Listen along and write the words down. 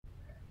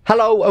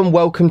Hello and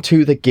welcome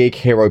to the Gig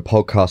Hero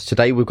podcast.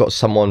 Today we've got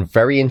someone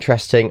very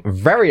interesting,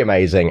 very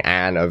amazing,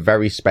 and a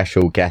very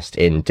special guest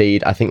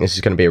indeed. I think this is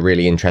going to be a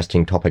really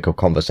interesting topic of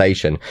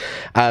conversation.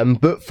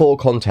 But for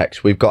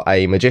context, we've got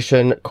a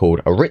magician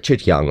called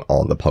Richard Young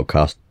on the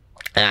podcast.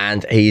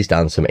 And he's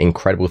done some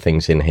incredible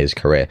things in his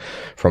career,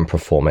 from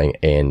performing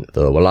in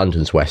the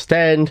London's West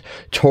End,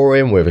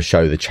 touring with a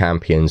show, The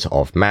Champions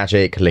of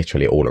Magic,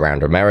 literally all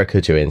around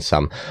America, doing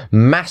some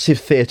massive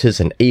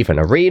theatres and even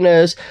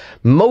arenas,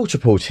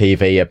 multiple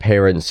TV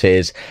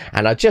appearances.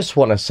 And I just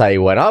want to say,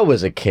 when I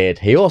was a kid,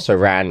 he also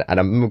ran an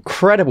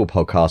incredible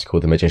podcast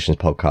called The Magician's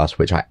Podcast,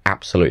 which I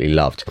absolutely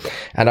loved.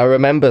 And I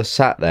remember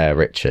sat there,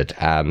 Richard,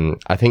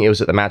 I think it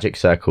was at the Magic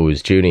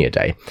Circle's Junior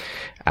Day.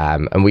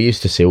 And we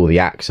used to see all the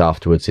acts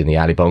afterwards in the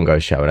Ali Bongo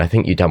show. And I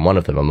think you'd done one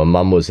of them, and my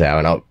mum was there,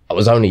 and I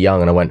was only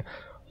young, and I went,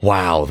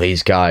 wow,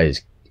 these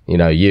guys, you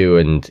know, you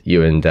and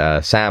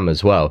Sam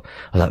as well.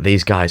 I was like,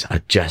 these guys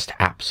are just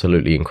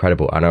absolutely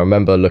incredible. And I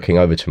remember looking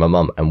over to my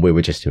mum, and we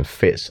were just in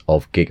fits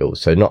of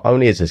giggles. So not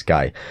only is this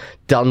guy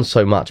done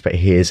so much, but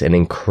he is an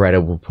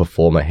incredible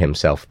performer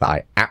himself that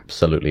I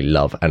absolutely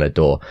love and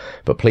adore.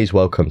 But please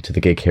welcome to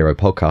the Gig Hero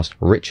podcast,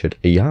 Richard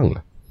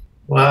Young.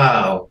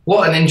 Wow,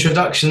 what an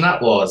introduction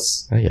that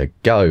was. There you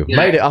go. Yeah.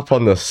 Made it up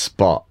on the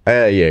spot.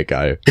 There you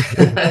go.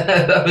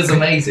 That was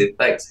amazing.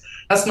 Thanks.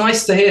 That's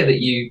nice to hear that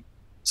you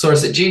saw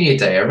us at Junior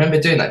Day. I remember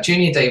doing that.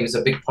 Junior Day was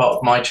a big part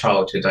of my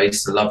childhood. I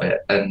used to love it.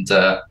 And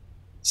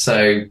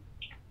so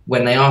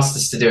when they asked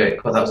us to do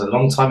it, well, that was a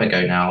long time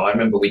ago now. I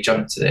remember we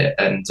jumped at it.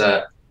 And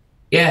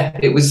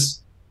it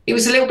was a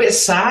little bit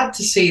sad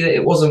to see that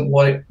it wasn't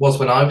what it was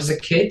when I was a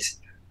kid.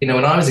 You know,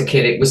 when I was a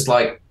kid, it was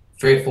like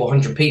 300 or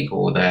 400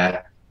 people were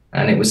there.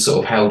 And it was sort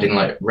of held in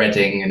like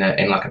Reading in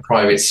like a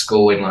private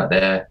school in like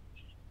their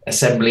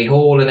assembly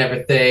hall and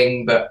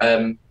everything. But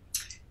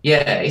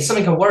it's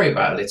something I worry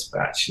about a little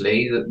bit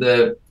actually.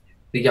 The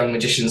Young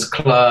Magicians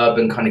Club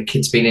and kind of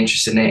kids being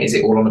interested in it, is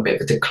it all on a bit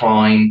of a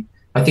decline?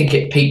 I think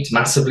it peaked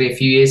massively a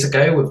few years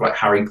ago with like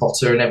Harry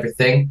Potter and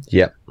everything.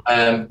 Yeah.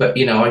 But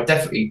you know, I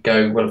definitely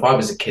go, well, if I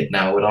was a kid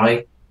now,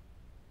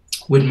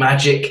 would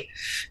magic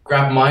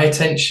grab my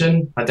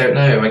attention? I don't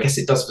know. I guess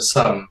it does for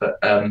some, but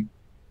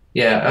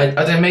I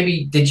don't know,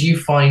 maybe did you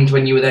find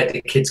when you were there,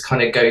 did kids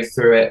kind of go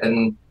through it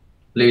and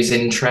lose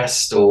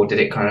interest, or did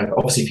it kind of,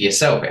 obviously for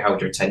yourself, it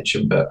held your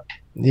attention, but...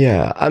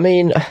 Yeah, I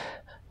mean,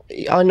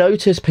 I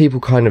noticed people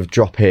kind of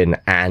drop in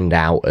and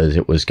out as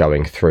it was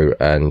going through,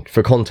 and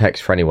for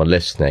context for anyone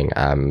listening,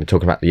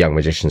 talking about the Young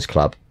Magicians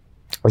Club,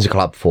 it's a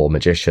club for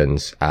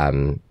magicians,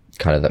 kind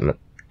of that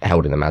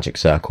held in the Magic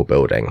Circle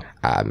building,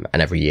 and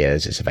every year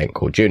there's this event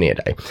called Junior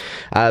Day.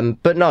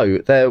 But no,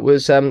 there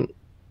was...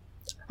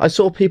 I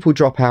saw people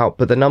drop out,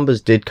 but the numbers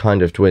did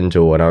kind of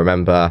dwindle. And I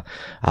remember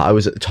I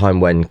was at the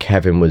time when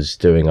Kevin was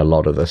doing a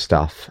lot of the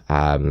stuff.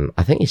 I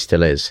think he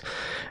still is.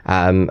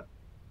 And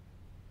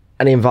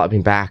he invited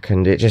me back,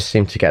 and it just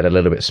seemed to get a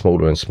little bit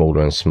smaller and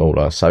smaller and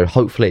smaller. So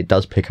hopefully it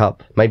does pick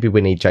up. Maybe we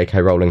need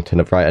J.K. Rowling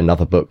to write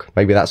another book.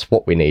 Maybe that's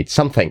what we need.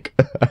 Something.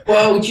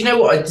 Well, do you know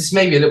what? This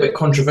may be a little bit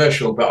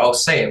controversial, but I'll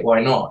say it.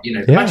 Why not? You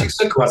know, the Magic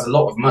Circle has a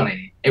lot of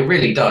money. It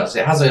really does.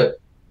 It has a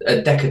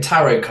deck of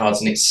tarot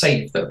cards in its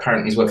safe that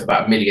apparently is worth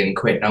about £1 million.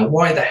 Now,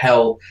 why the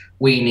hell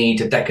we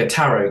need a deck of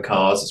tarot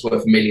cards that's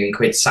worth £1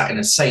 million sat in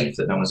a safe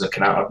that no one's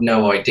looking at? I've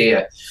no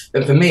idea.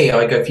 And for me,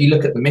 I go, if you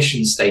look at the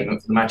mission statement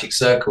for the Magic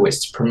Circle,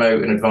 it's to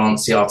promote and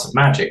advance the art of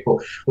magic. Well,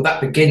 that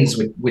begins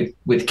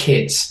with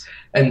kids.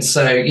 And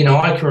so, you know,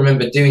 I can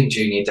remember doing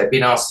Junior Day,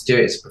 being asked to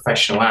do it as a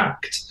professional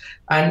act.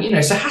 And, you know,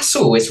 it's a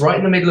hassle. It's right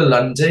in the middle of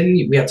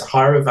London. We had to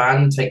hire a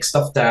van, take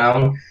stuff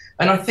down.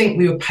 And I think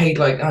we were paid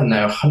like, I don't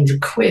know,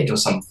 £100 or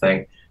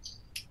something.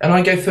 And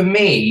I go, for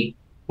me,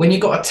 when you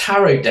got a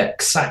tarot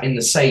deck sat in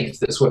the safe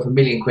that's worth £1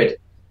 million,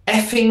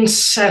 effing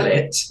sell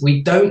it.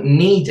 We don't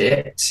need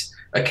it.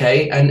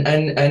 Okay.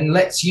 And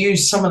let's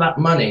use some of that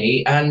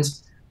money and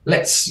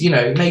let's, you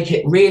know, make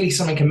it really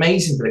something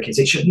amazing for the kids.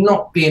 It should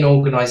not be an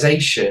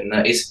organization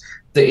that is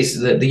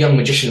the Young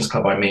Magicians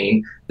Club, I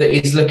mean, that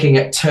is looking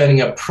at turning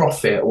a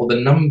profit or the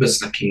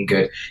numbers looking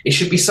good. It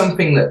should be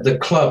something that the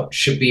club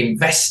should be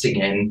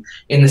investing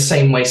in the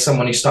same way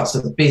someone who starts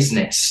a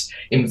business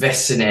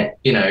invests in it,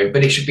 you know,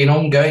 but it should be an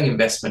ongoing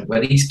investment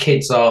where these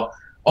kids are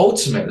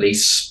ultimately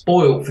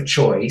spoiled for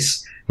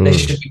choice. There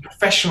should be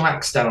professional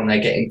acts down there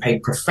getting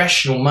paid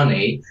professional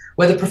money,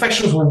 where the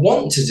professionals will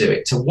want to do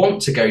it, to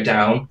want to go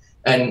down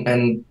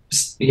and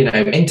you know,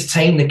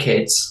 entertain the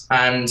kids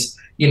and,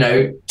 you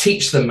know,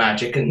 teach them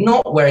magic, and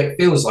not where it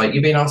feels like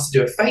you're being asked to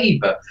do a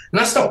favour. And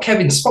that's not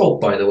Kevin's fault,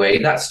 by the way.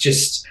 That's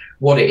just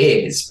what it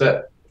is.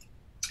 But,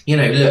 you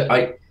know, look,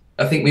 I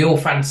think we all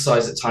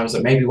fantasize at times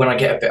that maybe when I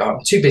get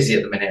I'm too busy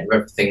at the minute with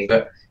everything,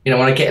 but, you know,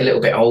 when I get a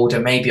little bit older,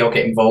 maybe I'll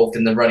get involved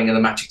in the running of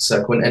the Magic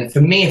Circle. And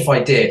for me, if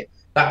I did,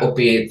 that would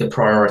be the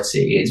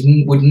priority.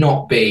 It would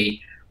not be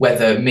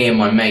whether me and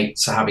my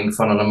mates are having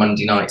fun on a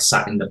Monday night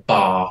sat in the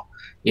bar,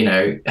 you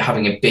know,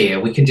 having a beer.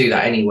 We can do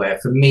that anywhere.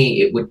 For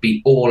me, it would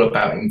be all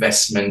about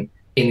investment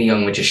in the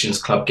Young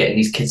Magicians Club, getting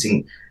these kids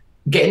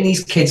getting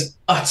these kids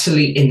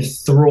utterly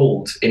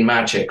enthralled in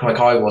magic, like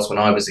I was when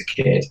I was a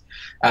kid.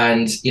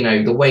 And, you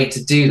know, the way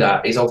to do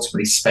that is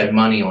ultimately spend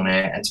money on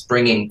it and to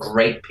bring in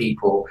great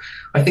people.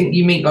 I think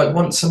you meet like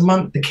once a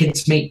month, the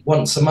kids meet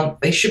once a month.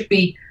 They should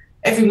be,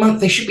 every month,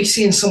 they should be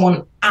seeing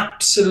someone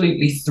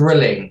absolutely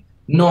thrilling,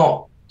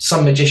 not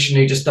some magician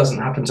who just doesn't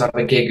happen to have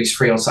a gig who's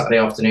free on Saturday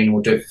afternoon and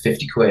will do it for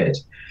 50 quid.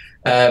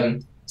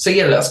 So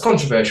yeah, that's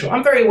controversial.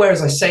 I'm very aware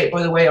as I say it,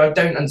 by the way. I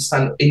don't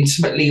understand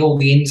intimately all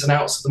the ins and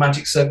outs of the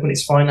magic circle and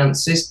its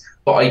finances,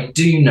 but I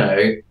do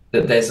know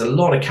that there's a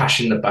lot of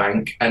cash in the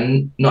bank,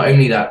 and not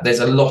only that, there's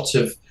a lot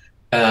of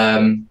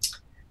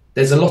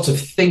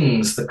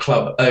things the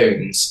club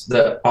owns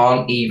that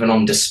aren't even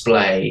on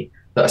display,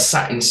 that are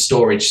sat in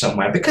storage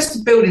somewhere because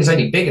the building's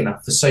only big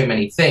enough for so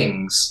many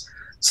things.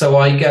 So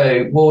I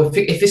go, well, if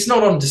it's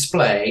not on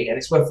display and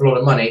it's worth a lot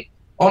of money,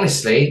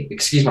 honestly,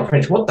 excuse my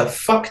French, what the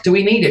fuck do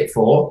we need it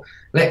for?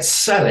 Let's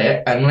sell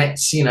it and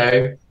let's, you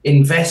know,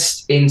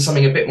 invest in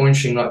something a bit more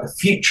interesting like the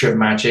future of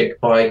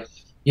magic by,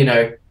 you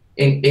know,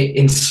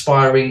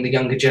 inspiring the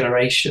younger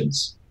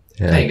generations.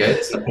 Yeah. There you go.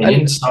 That's an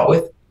opinion to start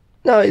with.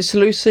 No, it's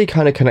loosely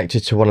kind of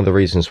connected to one of the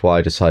reasons why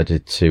I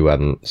decided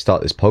to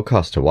start this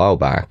podcast a while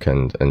back,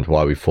 and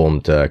why we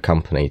formed a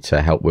company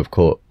to help with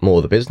more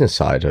of the business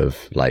side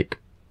of like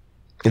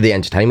the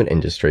entertainment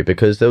industry,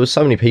 because there was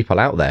so many people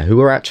out there who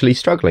were actually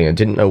struggling and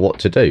didn't know what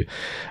to do.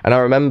 And I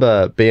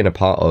remember being a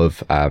part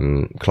of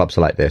clubs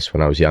like this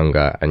when I was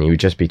younger, and you would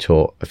just be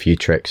taught a few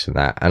tricks and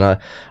that. And I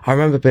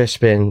remember just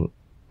being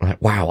like,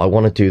 wow, I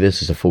want to do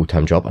this as a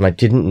full-time job. And I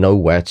didn't know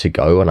where to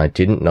go, and I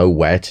didn't know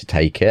where to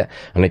take it.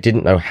 And I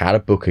didn't know how to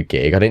book a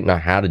gig. I didn't know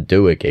how to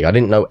do a gig. I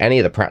didn't know any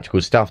of the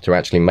practical stuff to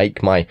actually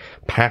make my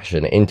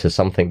passion into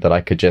something that I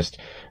could just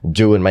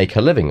do and make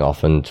a living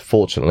off. And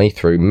fortunately,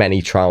 through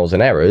many trials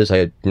and errors,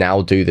 I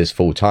now do this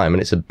full-time,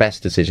 and it's the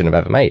best decision I've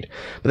ever made.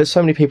 But there's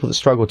so many people that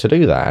struggle to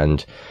do that.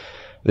 And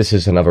this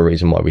is another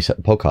reason why we set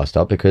the podcast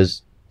up,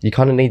 because you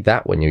kind of need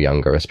that when you're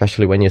younger,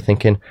 especially when you're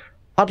thinking,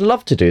 I'd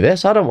love to do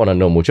this. I don't want a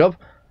normal job.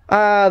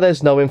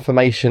 There's no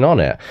information on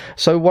it.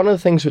 So one of the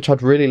things which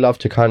I'd really love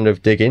to kind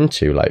of dig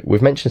into, like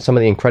we've mentioned some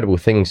of the incredible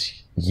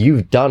things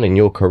you've done in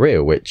your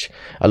career, which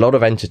a lot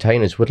of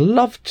entertainers would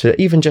love to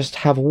even just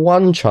have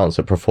one chance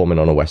at performing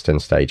on a West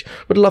End stage,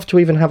 would love to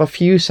even have a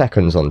few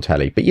seconds on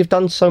telly, but you've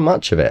done so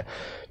much of it.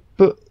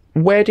 But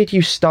where did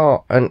you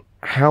start, and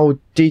how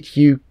did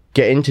you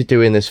get into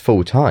doing this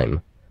full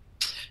time?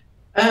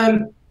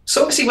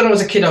 So obviously when I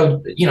was a kid,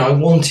 I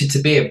wanted to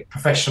be a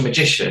professional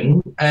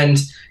magician, and,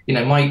 you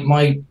know,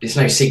 my it's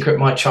no secret,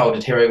 my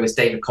childhood hero was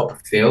David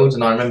Copperfield.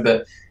 And I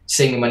remember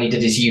seeing him when he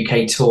did his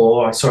UK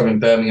tour. I saw him in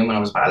Birmingham when I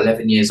was about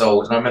 11 years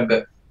old. And I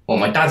remember, well,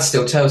 my dad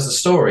still tells the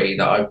story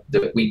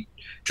that we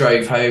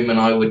drove home and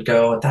I would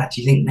go, oh, Dad,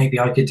 do you think maybe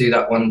I could do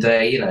that one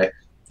day? You know, and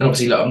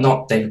obviously, look, I'm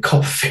not David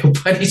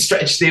Copperfield by any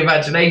stretch of the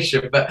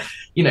imagination, but,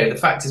 you know, the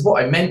fact is,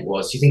 what I meant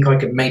was, do you think I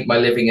could make my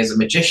living as a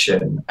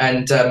magician?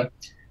 And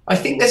I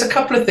think there's a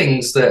couple of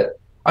things that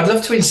I'd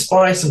love to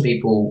inspire some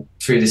people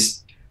through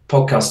this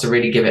podcast to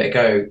really give it a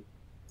go.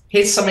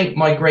 Here's something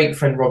my great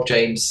friend Rob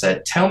James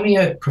said. Tell me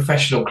a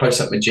professional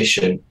close-up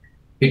magician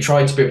who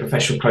tried to be a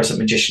professional close-up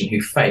magician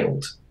who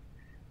failed.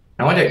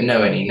 Now, I don't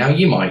know any. Now,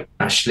 you might,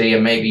 Ashley,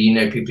 and maybe you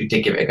know people who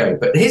did give it a go.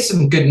 But here's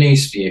some good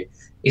news for you.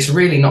 It's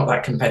really not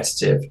that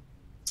competitive.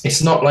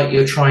 It's not like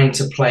you're trying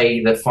to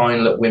play the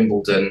final at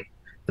Wimbledon,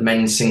 the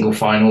men's single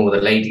final or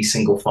the ladies'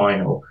 single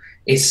final.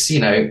 It's, you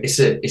know,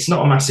 it's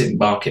not a massive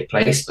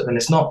marketplace, but then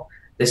there's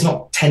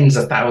not tens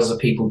of thousands of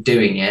people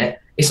doing it.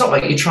 It's not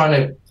like you're trying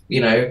to,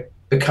 you know,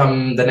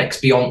 become the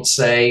next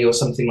Beyonce or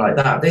something like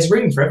that. There's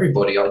room for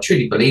everybody. I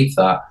truly believe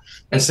that.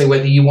 And so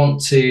whether you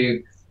want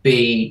to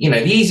be, you know,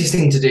 the easiest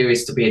thing to do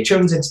is to be a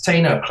children's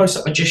entertainer, a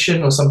close-up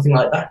magician or something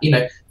like that. You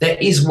know, there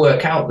is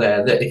work out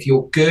there that if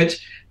you're good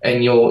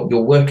and you're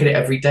working it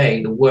every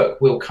day, the work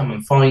will come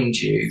and find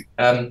you.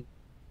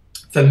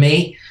 For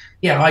me,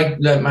 yeah, I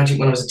learned magic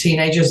when I was a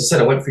teenager. As I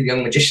said, I went through the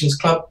Young Magicians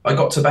Club. I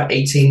got to about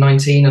 18,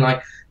 19, and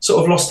I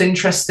sort of lost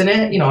interest in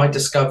it. You know, I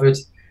discovered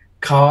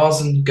cars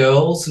and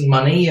girls and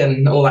money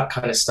and all that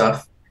kind of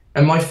stuff.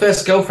 And my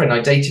first girlfriend I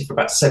dated for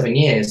about 7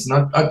 years.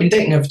 And I've been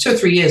dating her for 2 or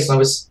 3 years. And I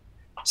was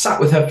sat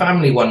with her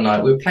family one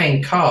night. We were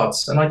playing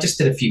cards, and I just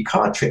did a few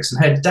card tricks.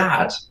 And her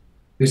dad,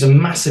 who's a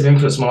massive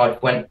influence in my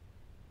life, went,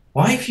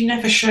 "Why have you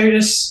never showed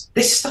us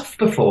this stuff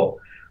before?"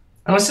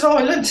 And I said, "Oh,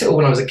 I learned it all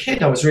when I was a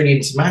kid. I was really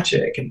into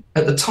magic." And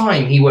at the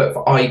time, he worked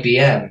for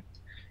IBM.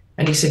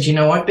 And he said, "You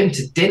know, I've been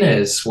to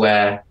dinners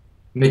where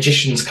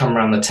magicians come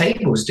around the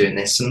tables doing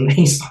this." And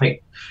he's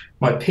like,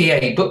 "My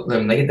PA booked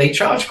them. They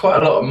charge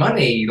quite a lot of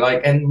money.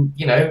 Like, and,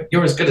 you know,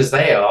 you're as good as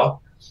they are."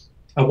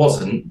 I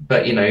wasn't,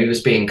 but, you know, he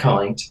was being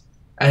kind.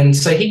 And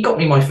so he got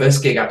me my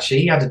first gig,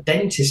 actually. He had a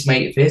dentist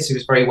mate of his who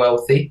was very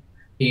wealthy.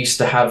 He used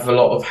to have a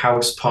lot of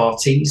house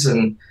parties,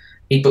 and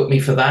he booked me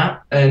for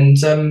that. And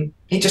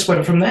it just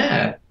went from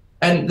there.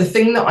 And the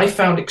thing that I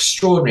found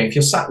extraordinary, if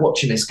you're sat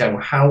watching this going,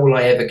 how will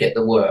I ever get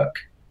the work?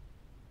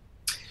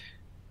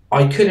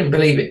 I couldn't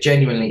believe it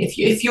genuinely.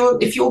 If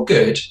you're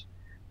good,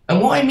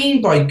 And what I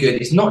mean by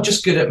good is not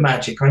just good at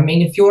magic. I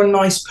mean, if you're a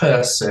nice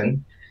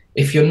person,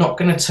 if you're not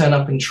going to turn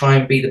up and try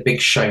and be the big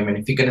showman,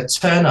 if you're going to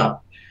turn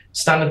up,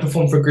 stand and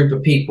perform for a group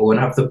of people and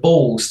have the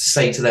balls to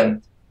say to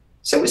them,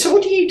 so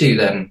what do you do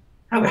then?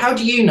 How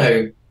do you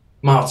know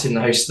Martin,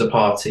 the host of the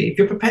party? If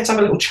you're prepared to have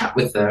a little chat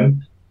with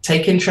them,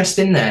 take interest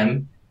in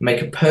them,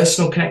 make a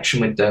personal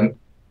connection with them,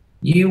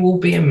 you will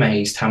be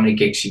amazed how many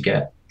gigs you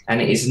get.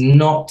 And it is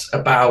not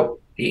about,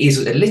 it is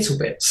a little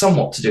bit,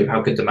 somewhat to do with how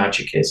good the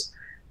magic is,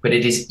 but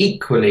it is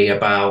equally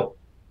about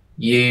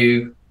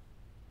you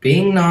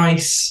being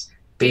nice,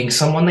 being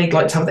someone they'd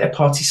like to have at their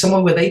party,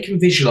 somewhere where they can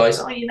visualize,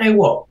 oh, you know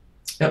what,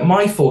 at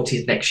my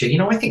 40th next year, you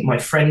know, I think my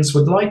friends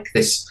would like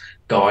this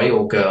guy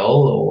or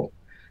girl, or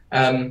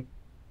and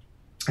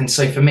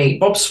so for me,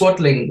 Bob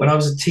Swadling, when I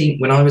was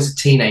a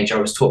teenager,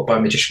 I was taught by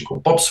a magician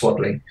called Bob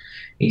Swadling.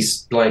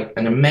 He's like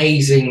an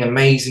amazing,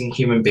 amazing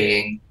human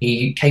being.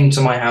 He came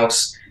to my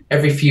house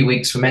every few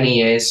weeks for many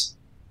years.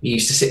 He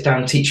used to sit down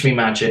and teach me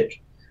magic.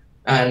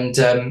 And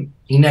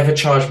he never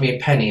charged me a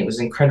penny. It was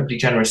an incredibly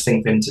generous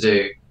thing for him to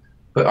do.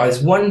 But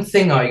there's one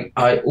thing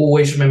I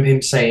always remember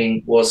him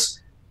saying was,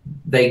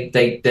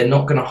 they're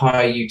not going to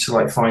hire you to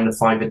like find the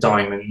 5 of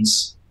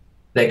diamonds.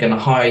 They're going to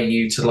hire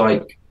you to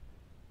like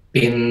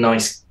be a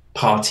nice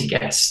party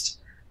guest.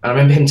 And I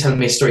remember him telling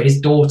me a story. His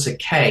daughter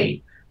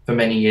Kay, for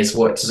many years,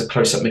 worked as a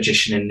close-up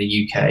magician in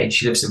the UK.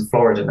 She lives in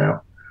Florida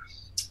now.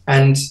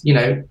 And you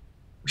know,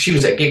 she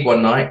was at a gig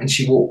one night and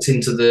she walked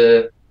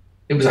into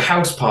it was a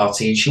house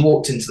party, and she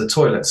walked into the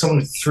toilet.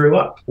 Someone threw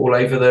up all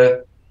over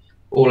the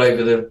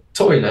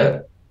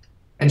toilet,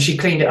 and she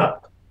cleaned it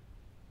up.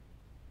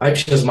 I hope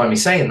she doesn't mind me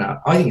saying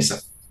that. I think it's a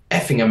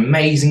effing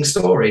amazing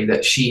story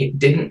that she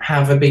didn't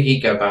have a big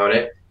ego about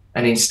it,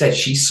 and instead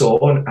she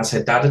saw, as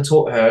her dad had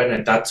taught her and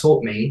her dad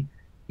taught me,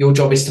 your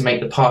job is to make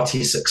the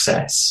party a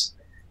success.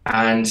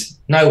 And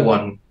no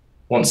one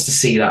wants to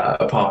see that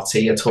at a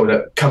party, a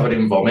toilet covered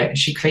in vomit, and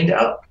she cleaned it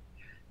up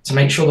to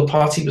make sure the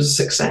party was a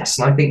success.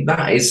 And I think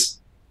that is,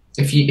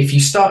 if you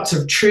start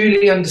to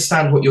truly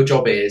understand what your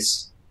job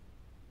is,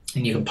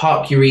 and you can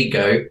park your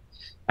ego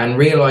and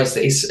realize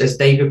that it's, as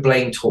David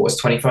Blaine taught us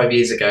 25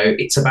 years ago,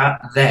 it's about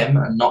them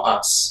and not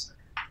us,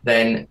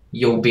 then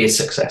you'll be a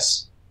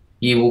success.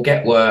 You will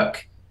get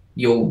work.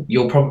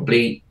 You'll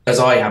probably, as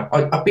I have,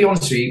 I'll be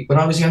honest with you, when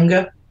I was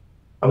younger,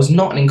 I was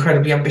not an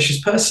incredibly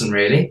ambitious person,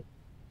 really.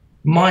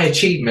 My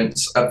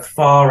achievements have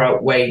far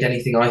outweighed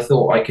anything I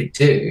thought I could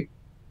do.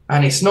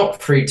 And it's not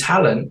through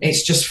talent.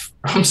 It's just,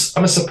 I'm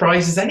as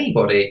surprised as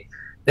anybody.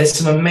 There's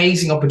some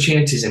amazing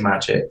opportunities in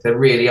magic. There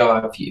really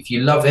are. If you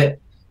love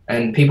it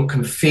and people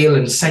can feel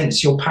and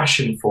sense your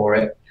passion for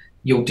it,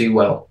 you'll do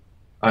well.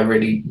 I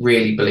really,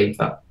 really believe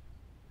that.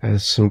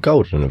 There's some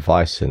golden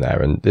advice in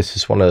there, and this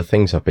is one of the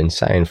things I've been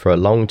saying for a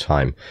long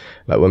time.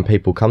 Like when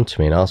people come to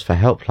me and ask for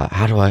help, like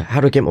how do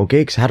I get more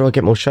gigs? How do I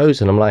get more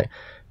shows? And I'm like,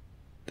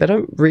 they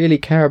don't really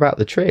care about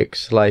the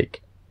tricks.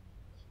 Like,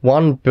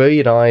 one,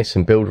 be nice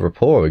and build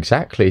rapport,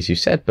 exactly as you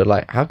said, but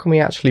like, how can we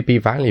actually be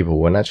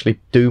valuable and actually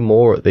do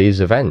more at these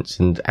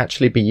events and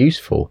actually be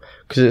useful?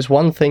 Because it's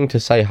one thing to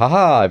say,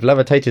 haha, I've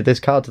levitated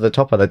this card to the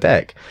top of the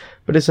deck,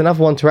 but it's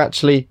another one to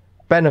actually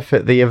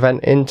benefit the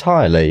event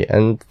entirely,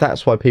 and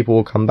that's why people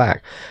will come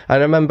back. And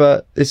I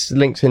remember this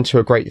links into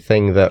a great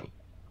thing that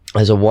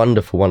there's a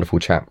wonderful, wonderful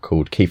chap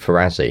called Keith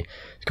Ferrazzi.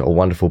 He's got a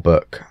wonderful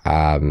book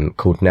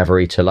called Never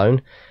Eat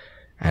Alone.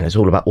 And it's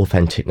all about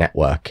authentic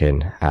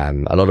networking.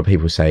 A lot of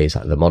people say it's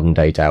like the modern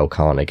day Dale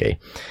Carnegie.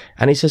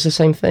 And he says the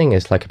same thing.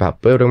 It's like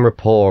about building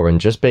rapport and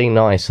just being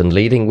nice and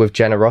leading with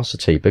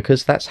generosity,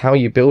 because that's how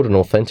you build an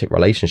authentic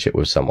relationship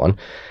with someone.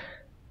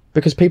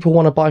 Because people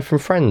want to buy from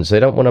friends. They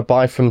don't want to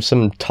buy from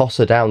some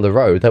tosser down the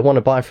road. They want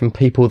to buy from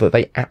people that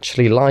they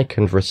actually like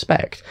and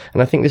respect.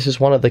 And I think this is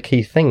one of the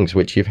key things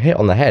which you've hit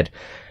on the head.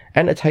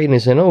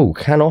 Entertainers and all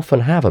can often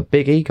have a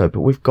big ego,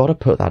 but we've got to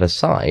put that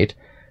aside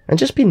and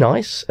just be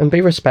nice and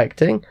be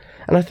respecting.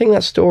 And I think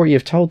that story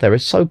you've told there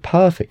is so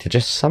perfect to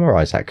just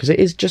summarize that, because it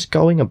is just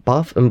going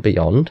above and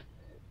beyond.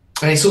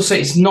 And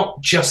it's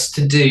not just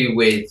to do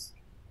with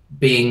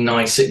being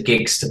nice at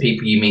gigs to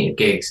people you meet at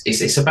gigs.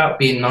 It's about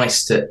being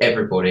nice to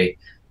everybody.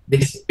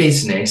 This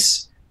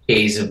business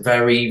is a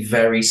very,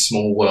 very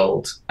small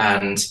world,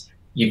 and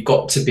you've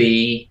got to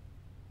be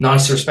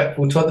nice and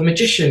respectful to other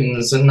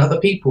magicians and other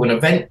people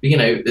and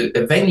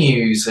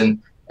venues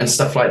and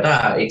stuff like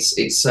that.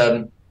 It's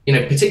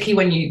particularly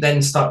when you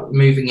then start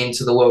moving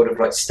into the world of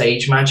like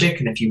stage magic,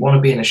 and if you want to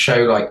be in a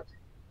show like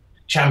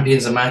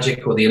Champions of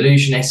Magic or The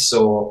Illusionists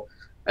or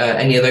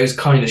any of those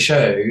kind of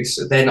shows,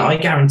 then I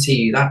guarantee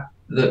you that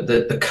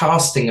the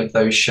casting of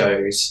those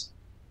shows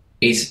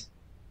is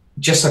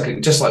just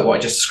like what I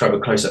just described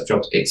with close-up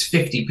jobs. It's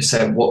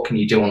 50% what can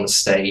you do on the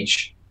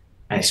stage,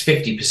 and it's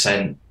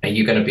 50% are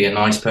you going to be a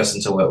nice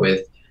person to work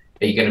with?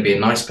 Are you going to be a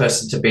nice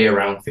person to be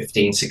around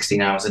 15,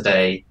 16 hours a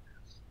day?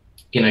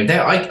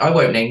 I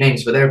won't name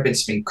names, but there have been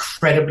some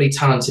incredibly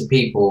talented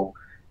people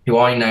who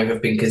I know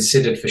have been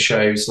considered for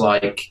shows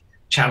like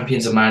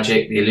Champions of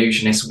Magic, The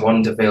Illusionists,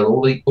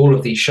 Wonderville, all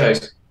of these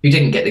shows, who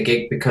didn't get the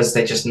gig because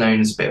they're just known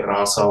as a bit of an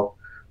arsehole,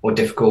 or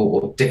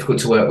difficult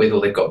to work with,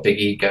 or they've got big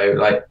ego.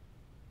 Like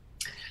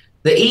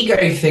the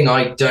ego thing,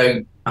 I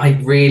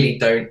really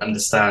don't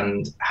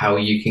understand how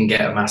you can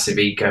get a massive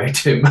ego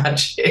doing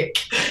magic.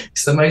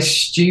 It's the most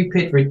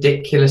stupid,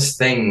 ridiculous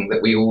thing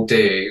that we all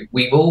do.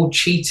 We've all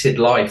cheated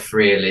life,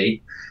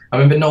 really. I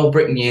remember Noel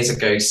Britton years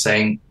ago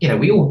saying,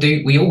 we all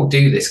do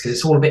this because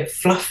it's all a bit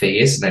fluffy,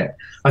 isn't it?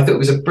 I thought it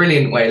was a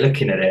brilliant way of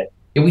looking at it.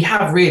 We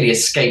have really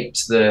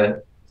escaped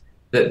the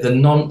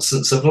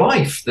nonsense of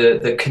life,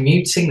 the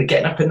commuting, the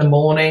getting up in the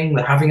morning,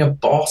 the having a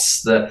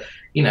boss,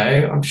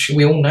 I'm sure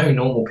we all know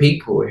normal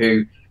people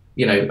who,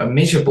 are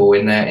miserable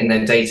in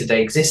their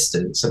day-to-day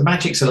existence. And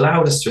magic's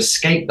allowed us to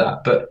escape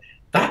that, but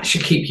that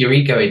should keep your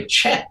ego in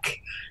check.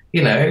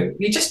 You're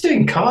just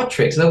doing card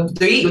tricks.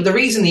 The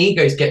reason the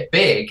egos get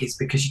big is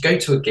because you go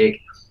to a gig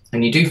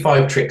and you do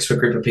 5 tricks for a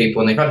group of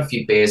people and they've had a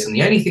few beers, and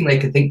the only thing they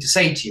can think to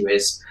say to you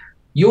is,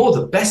 "You're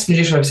the best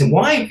magician I've ever seen.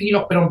 Why have you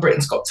not been on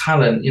Britain's Got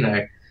Talent?"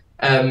 There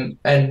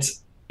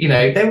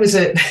was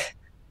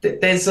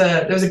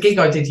a gig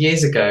I did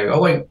years ago. I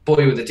won't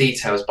bore you with the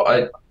details,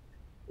 but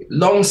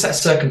long set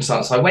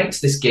circumstance. I went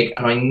to this gig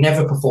and I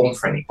never performed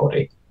for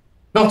anybody,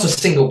 not a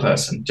single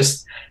person.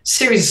 Just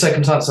series of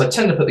circumstances. I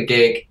turned up at the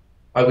gig.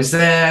 I was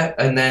there,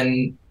 and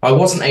then I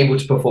wasn't able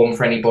to perform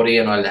for anybody,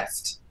 and I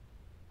left.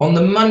 On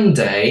the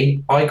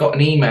Monday, I got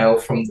an email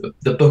from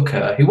the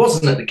booker, who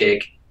wasn't at the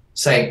gig,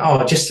 saying,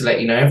 "Oh, just to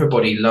let you know,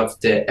 everybody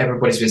loved it.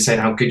 Everybody's been saying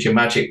how good your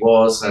magic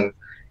was, and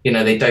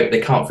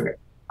they can't forget."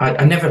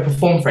 I never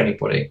performed for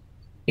anybody.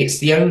 It's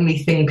the only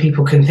thing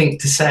people can think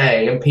to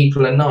say, and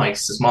people are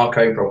nice, as Mark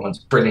Oberon once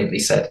brilliantly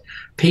said.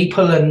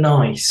 People are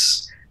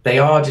nice. They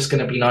are just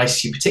going to be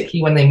nice to you,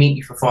 particularly when they meet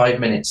you for 5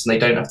 minutes and they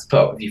don't have to put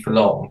up with you for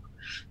long.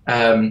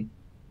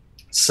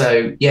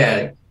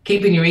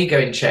 Keeping your ego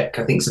in check,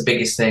 I think, is the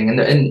biggest thing.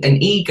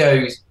 And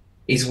ego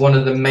is one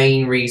of the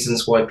main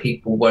reasons why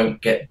people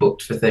won't get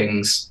booked for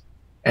things.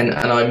 And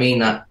I mean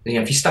that,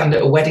 if you stand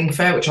at a wedding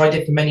fair, which I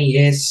did for many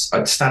years,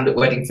 I'd stand at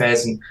wedding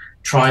fairs and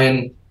try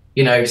and,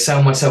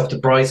 sell myself to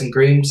brides and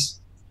grooms.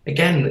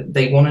 Again,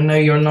 they want to know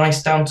you're a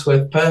nice,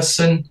 down-to-earth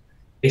person.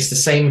 It's the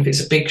same if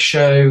it's a big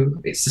show.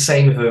 It's the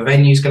same if a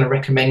venue's going to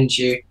recommend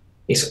you.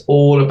 It's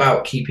all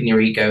about keeping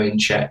your ego in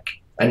check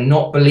and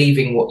not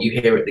believing what you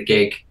hear at the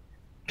gig.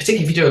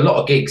 Particularly if you do a lot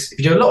of gigs. If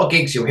you do a lot of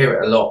gigs, you'll hear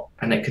it a lot,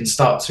 and it can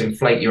start to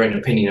inflate your own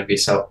opinion of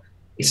yourself.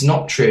 It's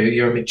not true.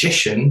 You're a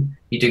magician.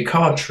 You do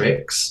card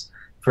tricks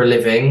for a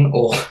living,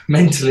 or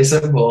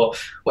mentalism, or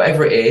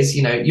whatever it is.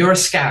 You're a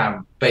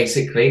scam,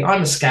 basically.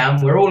 I'm a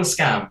scam. We're all a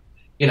scam.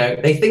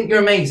 They think you're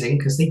amazing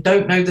because they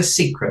don't know the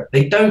secret.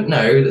 They don't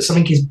know that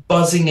something is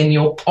buzzing in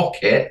your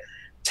pocket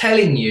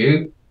telling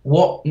you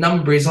what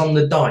number is on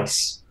the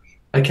dice.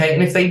 Okay?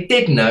 And if they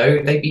did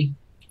know, they'd be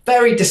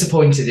very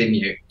disappointed in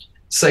you.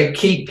 So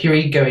keep your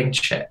ego in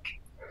check.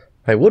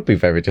 They would be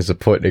very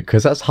disappointed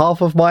because that's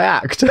half of my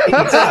act.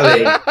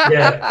 Exactly.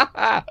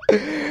 Yeah.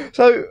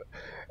 So,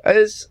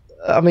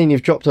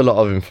 you've dropped a lot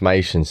of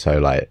information. So,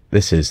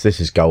 this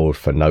is gold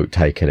for note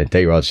taking. And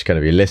D-Rod's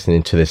going to be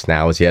listening to this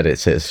now as he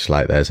edits it. It's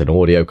like there's an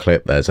audio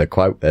clip, there's a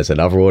quote, there's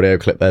another audio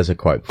clip, there's a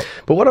quote.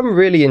 But what I'm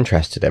really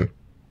interested in,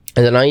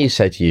 and I know you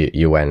said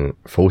you went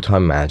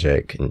full-time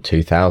magic in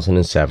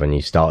 2007.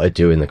 You started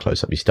doing the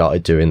close-up. You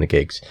started doing the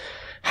gigs.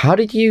 How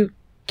did you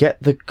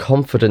get the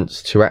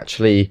confidence to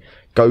actually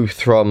go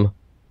from,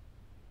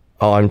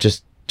 "Oh, I'm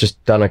just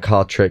done a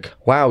card trick.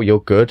 Wow, you're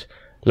good.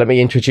 Let me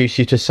introduce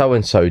you to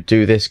so-and-so,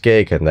 do this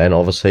gig." And then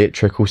obviously it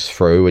trickles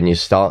through and you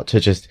start to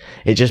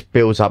it just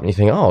builds up and you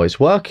think, "Oh, it's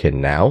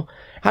working now."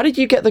 How did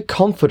you get the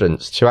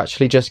confidence to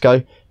actually just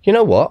go, "You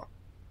know what?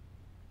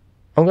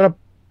 I'm going to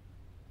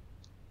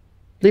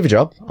leave a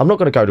job. I'm not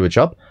going to go to a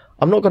job.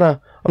 I'm not going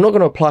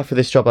to apply for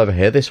this job over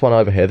here, this one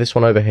over here, this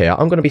one over here.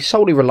 I'm going to be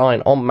solely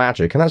reliant on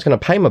magic, and that's going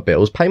to pay my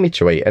bills, pay me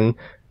to eat, and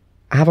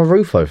have a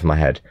roof over my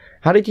head."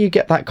 How did you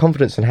get that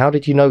confidence, and how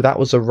did you know that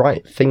was the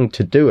right thing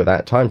to do at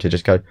that time, to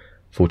just go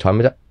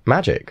full-time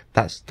magic?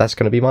 That's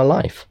going to be my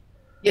life.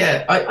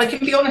 Yeah, I can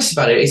be honest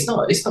about it. It's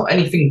not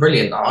anything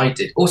brilliant that I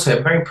did. Also,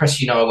 I'm very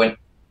impressed. I went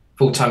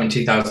full-time in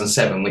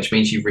 2007, which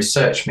means you've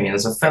researched me. And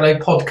as a fellow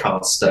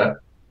podcaster,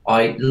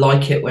 I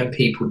like it when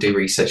people do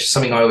research. It's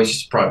something I always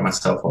used to pride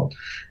myself on.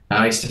 And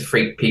I used to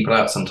freak people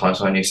out sometimes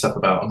when I knew stuff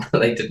about them, but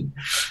they didn't.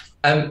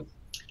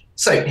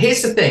 So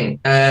here's the thing.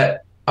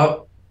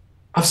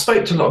 I've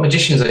spoken to a lot of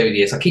magicians over the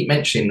years. I keep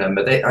mentioning them,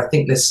 but I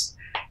think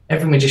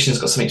every magician's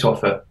got something to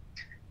offer.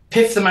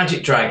 Piff the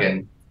Magic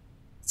Dragon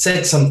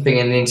said something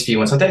in an interview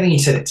once. I don't think he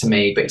said it to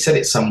me, but he said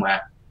it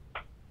somewhere.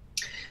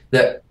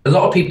 That a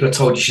lot of people are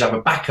told you should have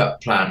a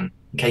backup plan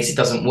in case it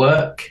doesn't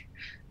work.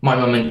 My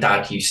mum and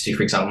dad used to,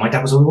 for example. My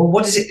dad was always, "Well,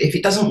 what is it? If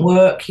it doesn't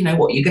work,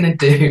 what are you going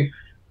to do?"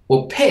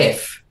 Well,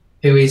 Piff,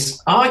 who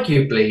is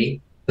arguably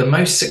the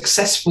most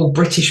successful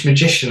British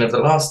magician of the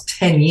last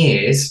 10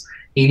 years,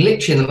 he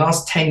literally in the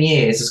last 10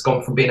 years has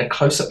gone from being a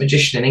close-up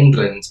magician in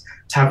England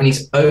to having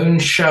his own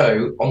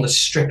show on the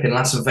Strip in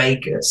Las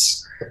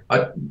Vegas.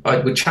 I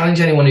would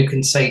challenge anyone who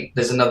can say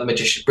there's another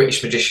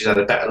British magician who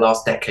had a better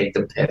last decade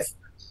than Piff.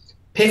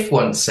 Piff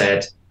once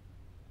said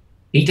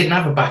he didn't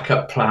have a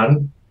backup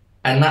plan.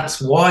 And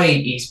that's why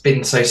he's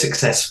been so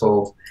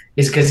successful,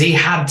 is because he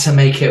had to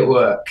make it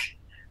work.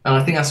 And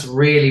I think that's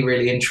really,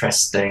 really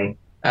interesting.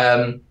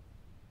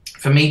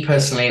 For me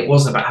personally, it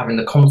wasn't about having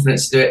the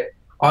confidence to do it.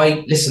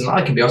 I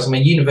can be honest, I'm a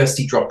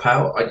university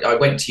dropout. I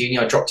went to uni,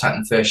 I dropped out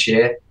in the first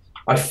year.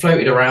 I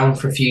floated around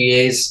for a few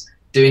years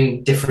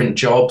doing different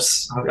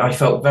jobs. I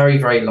felt very,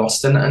 very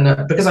lost.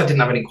 And because I didn't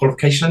have any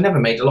qualification, I never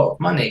made a lot of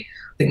money.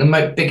 I think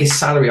the biggest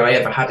salary I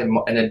ever had in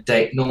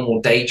a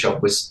normal day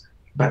job was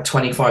about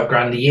 25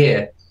 grand a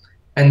year.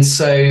 And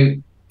so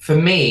for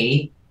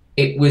me,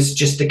 it was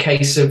just a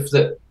case of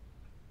that,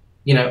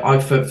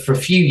 for a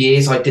few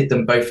years, I did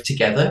them both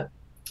together.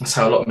 That's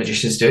how a lot of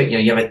magicians do it.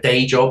 You have a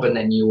day job, and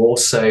then you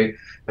also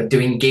are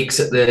doing gigs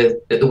at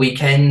the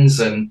weekends.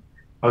 And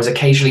I was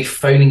occasionally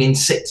phoning in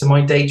sick to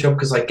my day job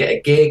because I get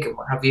a gig and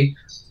what have you.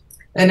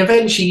 And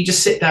eventually, you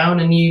just sit down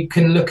and you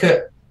can look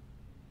at.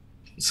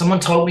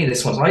 Someone told me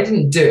this once. I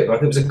didn't do it,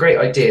 but it was a great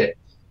idea.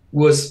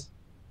 Was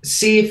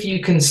see if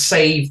you can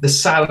save the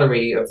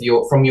salary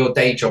from your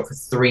day job for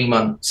 3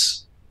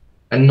 months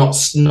and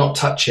not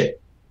touch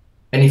it.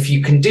 And if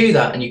you can do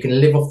that and you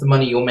can live off the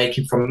money you're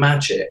making from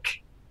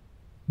magic,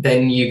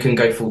 then you can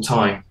go full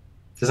time.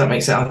 Does that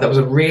make sense? That was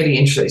a really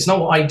interesting. It's not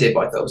what I did,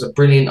 but I thought it was a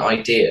brilliant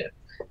idea.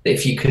 That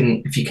if you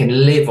can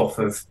live off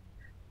of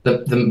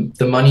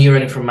the money you're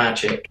earning from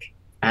magic,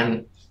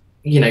 and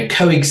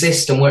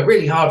coexist and work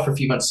really hard for a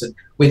few months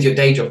with your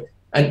day job.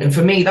 And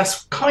for me,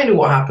 that's kind of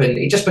what happened.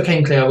 It just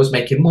became clear I was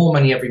making more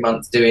money every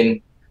month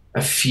doing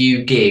a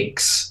few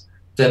gigs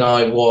than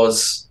I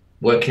was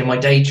working in my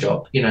day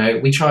job.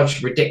 We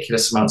charge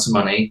ridiculous amounts of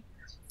money.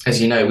 As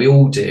you know, we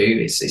all do.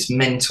 It's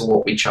mental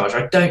what we charge.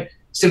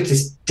 Still to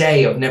this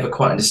day, I've never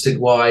quite understood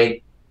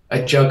why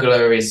a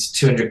juggler is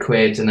 200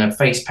 quid and a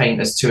face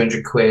painter's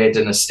 200 quid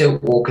and a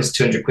stilt walker's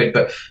 200 quid,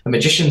 but a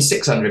magician's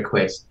 600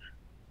 quid.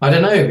 I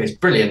don't know. It's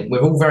brilliant.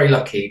 We're all very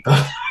lucky, but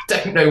I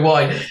don't know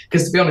why.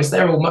 Because to be honest,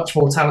 they're all much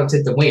more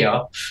talented than we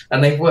are,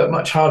 and they've worked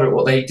much harder at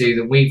what they do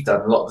than we've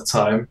done a lot of the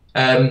time.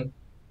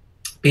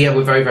 But yeah,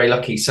 we're very, very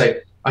lucky. So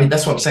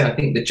that's what I'm saying. I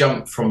think the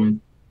jump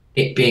from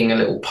it being a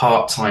little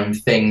part-time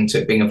thing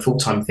to it being a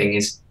full-time thing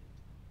it's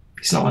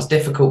not as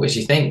difficult as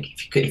you think.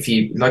 If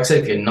you like I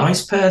said, if you're a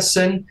nice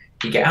person,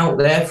 you get out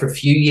there for a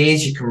few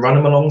years, you can run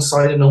them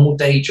alongside a normal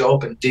day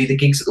job and do the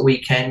gigs at the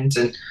weekend,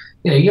 and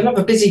you'll have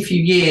a busy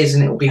few years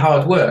and it'll be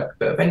hard work,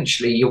 but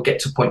eventually you'll get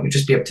to a point you'll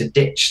just be able to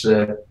ditch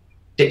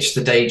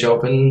the day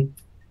job and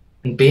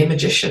be a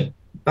magician.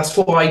 That's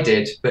what I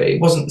did, but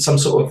it wasn't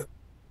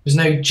there's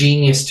no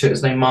genius to it,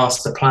 there's no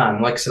master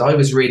plan. Like I said, I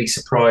was really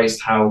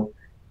surprised how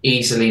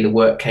easily the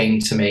work came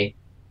to me.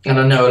 And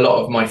I know a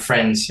lot of my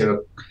friends who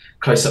are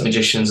close-up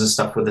magicians and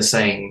stuff were the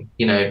same.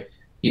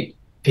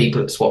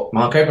 People, it's what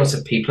Mark Oberon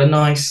said, people are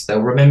nice,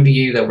 they'll remember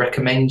you, they'll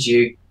recommend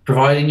you,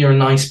 providing you're a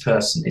nice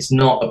person. It's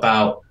not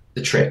about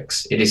the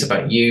tricks, it is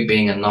about you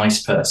being a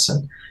nice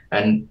person.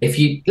 And if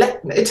you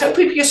tell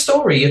people your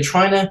story, you're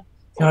trying to,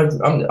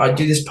 I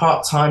do this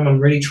part-time, I'm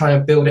really trying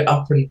to build it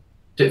up and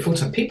do it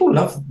full-time. People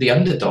love the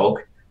underdog.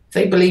 If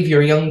they believe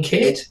you're a young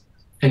kid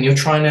and you're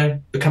trying to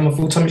become a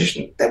full-time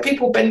magician, there are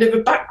people bend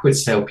over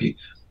backwards to help you.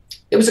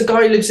 There was a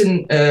guy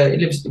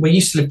who we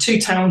used to live 2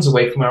 towns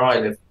away from where I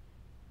live.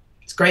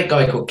 It's a great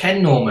guy called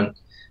Ken Norman.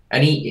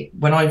 And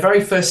when I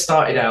very first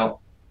started out,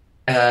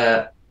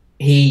 I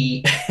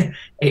used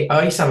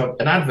to have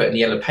an advert in the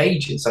Yellow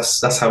Pages.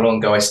 That's how long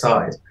ago I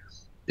started.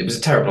 It was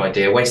a terrible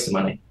idea, waste of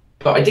money.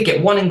 But I did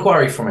get one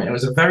inquiry from it. It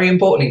was a very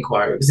important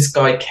inquiry. It was this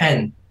guy,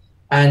 Ken.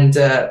 And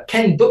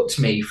Ken booked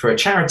me for a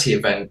charity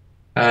event.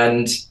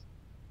 And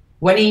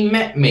when he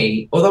met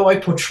me, although I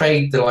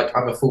portrayed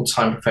I'm a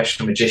full-time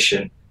professional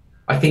magician,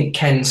 I think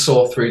Ken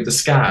saw through the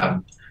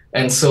scam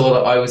and saw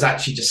that I was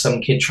actually just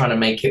some kid trying to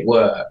make it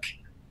work.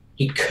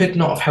 He could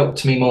not have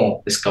helped me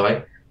more, this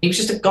guy. He was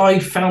just a guy who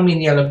found me in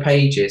the Yellow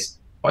Pages.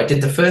 I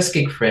did the first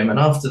gig for him, and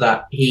after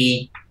that,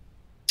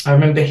 I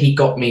remember he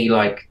got me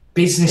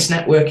business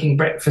networking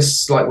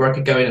breakfasts, where I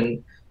could go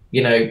in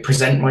and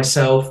present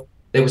myself.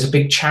 There was a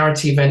big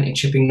charity event in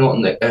Chipping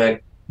Norton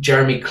that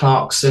Jeremy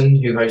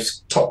Clarkson, who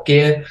hosts Top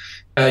Gear,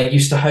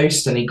 used to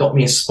host, and he got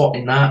me a spot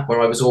in that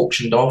where I was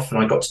auctioned off,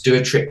 and I got to do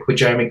a trick with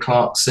Jeremy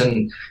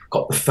Clarkson,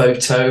 got the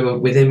photo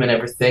with him and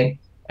everything.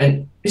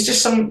 And it's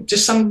just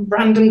some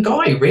random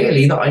guy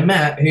really that I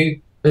met who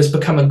has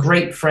become a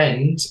great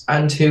friend,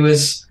 and who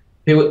at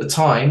the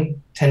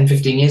time, 10,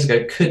 15 years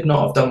ago, could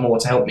not have done more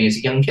to help me as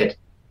a young kid.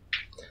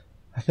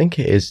 I think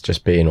it is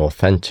just being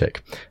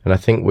authentic. And I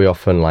think we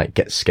often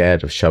get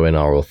scared of showing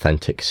our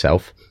authentic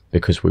self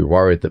because we're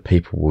worried that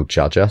people will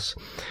judge us.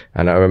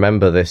 And I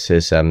remember this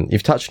is,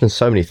 you've touched on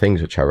so many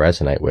things which I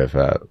resonate with.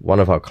 One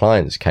of our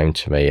clients came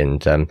to me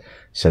and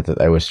said that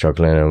they were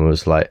struggling and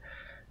was like,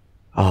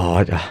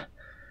 I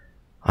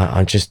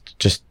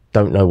just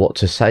don't know what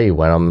to say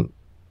when I'm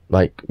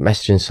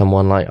messaging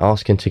someone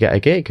asking to get a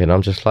gig. And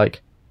I'm just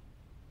like,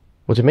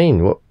 what do you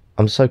mean?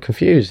 I'm so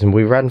confused. And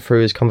we ran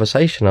through his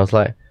conversation. I was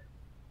like,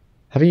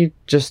 have you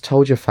just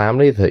told your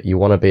family that you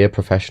want to be a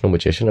professional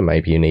magician and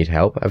maybe you need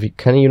help?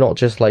 Can you not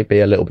just like be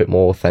a little bit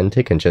more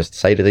authentic and just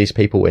say to these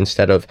people,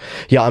 instead of,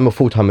 yeah, I'm a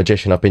full-time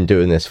magician, I've been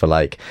doing this for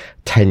like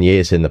 10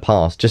 years in the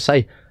past, just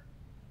say,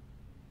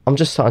 I'm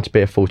just starting to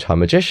be a full-time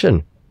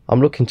magician. I'm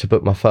looking to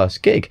book my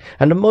first gig.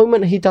 And the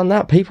moment he'd done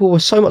that, people were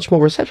so much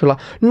more receptive. Like,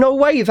 no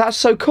way, that's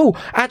so cool.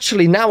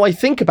 Actually, now I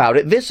think about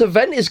it, this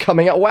event is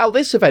coming up. Wow,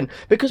 this event.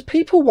 Because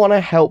people want to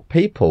help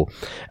people.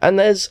 And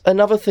there's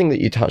another thing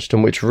that you touched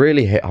on, which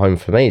really hit home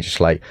for me, just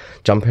like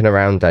jumping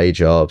around day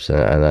jobs.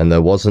 And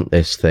there wasn't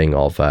this thing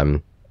of,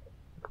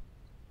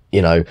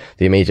 you know,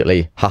 the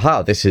immediately,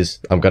 haha, this is,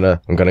 I'm gonna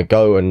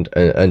go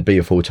and be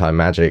a full-time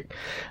magic.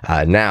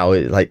 Now,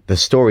 like the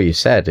story you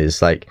said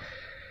is like,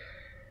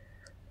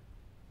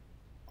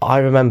 I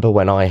remember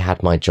when I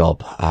had my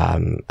job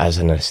as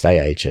an estate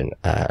agent,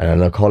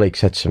 and a colleague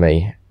said to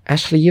me,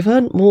 Ashley, you've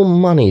earned more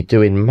money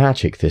doing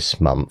magic this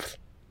month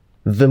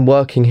than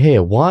working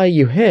here. Why are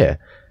you here?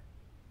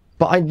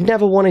 But I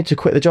never wanted to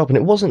quit the job, and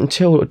it wasn't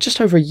until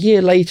just over a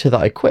year later that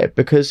I quit,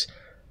 because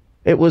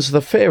it was the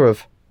fear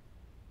of,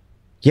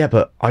 yeah,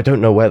 but I don't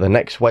know where the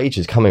next wage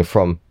is coming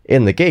from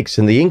in the gigs,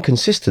 and the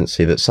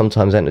inconsistency that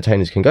sometimes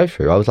entertainers can go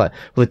through. I was like,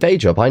 well, the day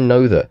job, I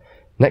know that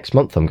next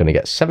month I'm going to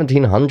get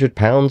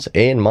 £1,700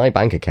 in my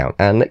bank account,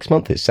 and next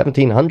month it's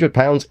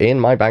 £1,700 in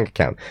my bank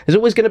account. It's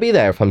always going to be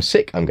there. If I'm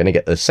sick, I'm going to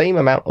get the same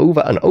amount over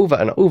and over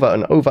and over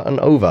and over and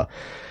over.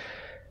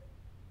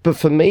 But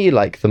for me,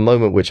 like the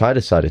moment which I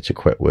decided to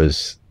quit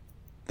was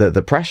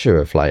the pressure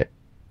of like,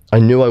 I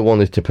knew I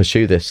wanted to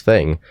pursue this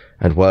thing,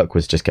 and work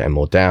was just getting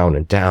more down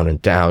and down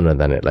and down, and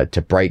then it led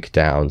to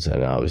breakdowns,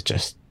 and I was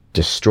just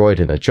destroyed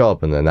in a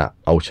job, and then that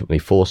ultimately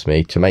forced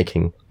me to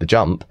making the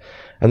jump.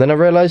 And then I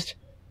realised,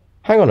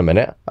 hang on a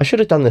minute, I should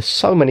have done this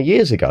so many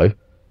years ago,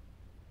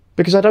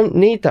 because I don't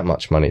need that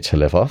much money to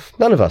live off.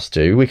 None of us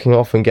do. We can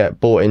often get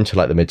bought into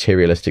like the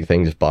materialistic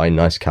things of buying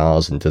nice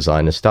cars and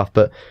designer stuff,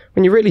 but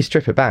when you really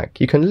strip it back,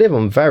 you can live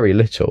on very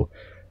little.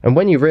 And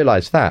when you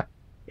realise that,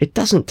 it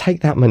doesn't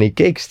take that many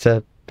gigs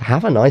to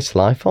have a nice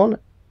life on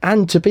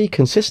and to be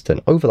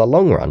consistent over the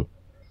long run.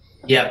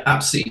 Yeah,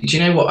 absolutely. Do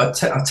you know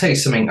what? I'll tell you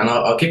something, and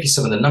I'll give you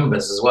some of the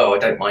numbers as well. I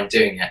don't mind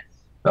doing it.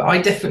 But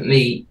I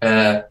definitely,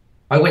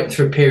 I went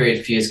through a period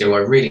a few years ago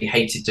where I really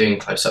hated doing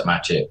close-up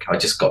magic. I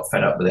just got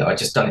fed up with it. I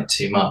just done it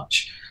too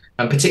much.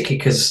 And particularly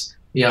because,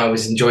 you know, I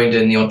was enjoying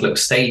doing the odd little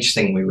stage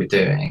thing we were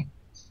doing.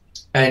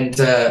 And,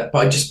 but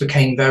I just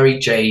became very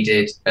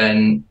jaded,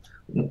 and,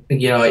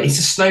 you know, it's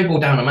a snowball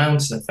down a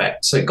mountain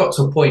effect. So it got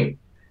to a point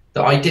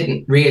that I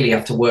didn't really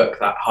have to work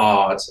that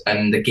hard,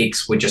 and the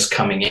gigs were just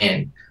coming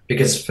in,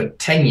 because for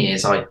 10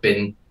 years I'd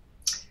been,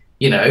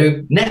 you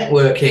know,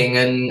 networking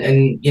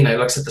and you know,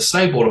 like I said, the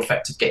snowball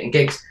effect of getting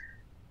gigs.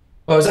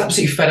 Well, I was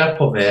absolutely fed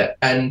up of it.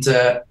 And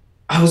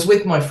I was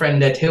with my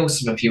friend Ed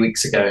Hilsom a few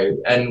weeks ago,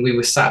 and we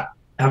were sat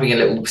having a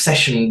little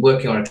session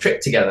working on a trick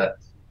together.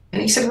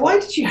 And he said, why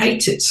did you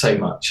hate it so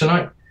much?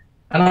 And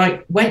I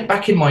went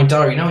back in my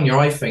diary. You know, on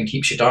your iPhone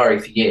keeps your diary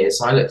for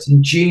years. And I looked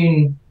in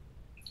June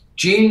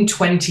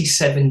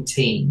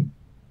 2017,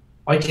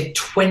 I did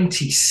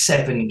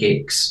 27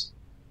 gigs.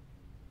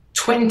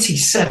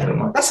 27.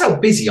 Like, that's how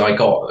busy I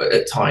got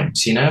at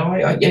times, you know.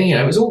 You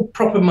know, it was all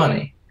proper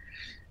money.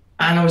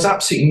 And I was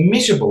absolutely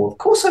miserable. Of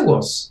course I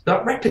was.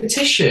 That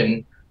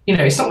repetition, you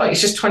know, it's not like it's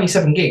just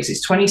 27 gigs.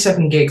 It's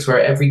 27 gigs where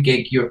every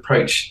gig you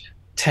approach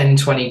 10,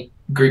 20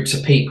 groups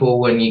of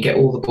people, and you get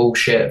all the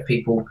bullshit of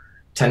people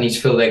telling you to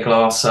fill their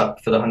glass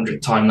up for the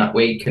 100th time that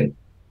week. And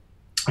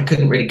I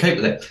couldn't really cope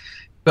with it.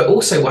 But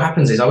also what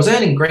happens is I was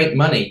earning great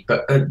money,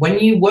 but when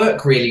you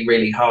work really,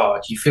 really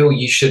hard, you feel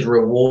you should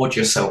reward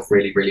yourself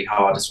really, really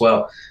hard as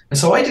well. And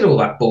so I did all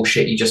that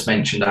bullshit you just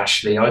mentioned,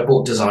 Ashley. I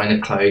bought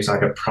designer clothes. I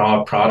got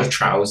Prada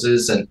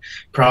trousers and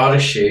Prada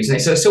shoes. And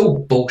it's all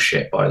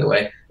bullshit, by the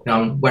way. You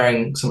know, I'm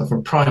wearing something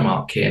from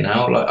Primark here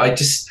now. Like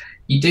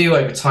you do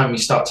over time, you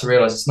start to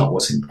realize it's not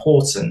what's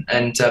important.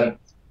 And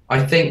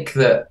I think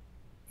that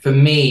for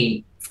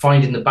me,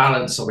 finding the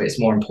balance of it is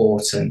more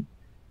important.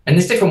 And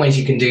there's different ways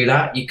you can do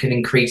that. You can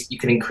increase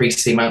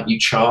the amount you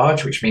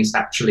charge, which means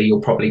naturally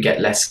you'll probably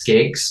get less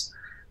gigs.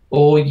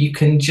 Or you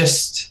can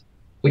just,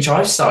 which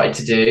I've started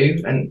to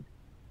do, and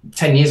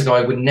 10 years ago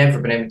I would never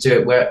have been able to do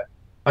it, where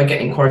I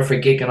get inquired for a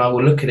gig and I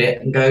will look at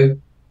it and go,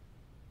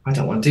 I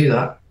don't want to do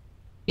that.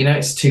 You know,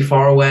 it's too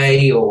far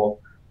away, or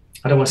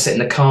I don't want to sit in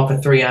the car for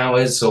 3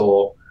 hours,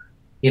 or,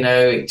 you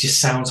know, it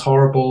just sounds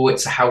horrible.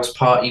 It's a house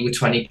party with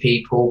 20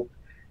 people.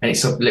 And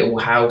it's a little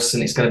house,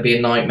 and it's going to be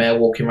a nightmare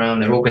walking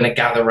around. They're all going to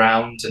gather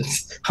around, and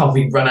I'll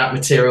be run out of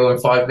material in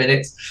 5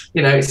 minutes.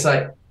 You know, it's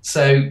like,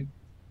 so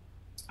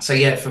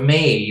yeah, for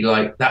me,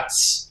 like,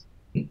 that's,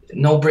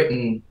 Noel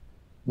Britton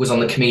was on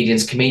the Comedian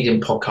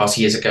podcast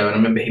years ago. And I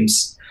remember him,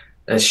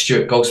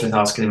 Stuart Goldsmith,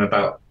 asking him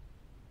about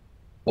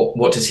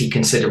what does he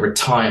consider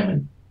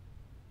retirement?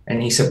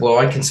 And he said, well,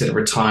 I consider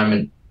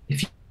retirement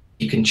if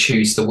you can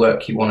choose the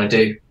work you want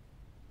to do.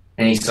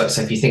 And he's like,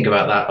 so if you think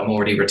about that, I'm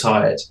already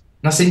retired.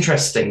 And that's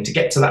interesting, to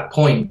get to that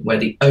point where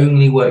the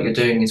only work you're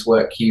doing is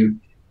work you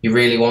you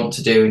really want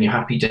to do and you're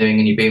happy doing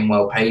and you're being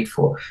well paid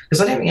for.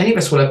 Because I don't think any of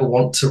us will ever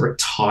want to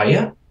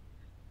retire.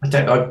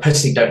 I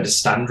personally don't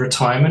understand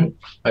retirement.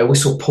 I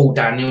always saw Paul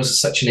Daniels as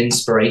such an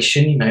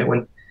inspiration. You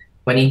know,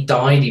 when he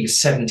died, he was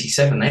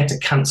 77. They had to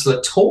cancel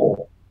a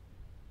tour.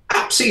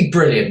 Absolutely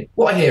brilliant.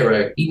 What a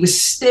hero. He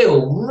was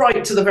still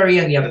right to the very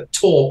end. He had a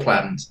tour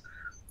planned,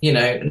 you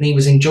know, and he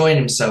was enjoying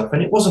himself,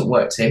 and it wasn't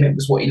work to him. It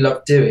was what he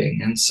loved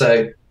doing. And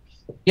so,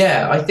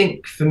 yeah, I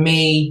think for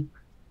me,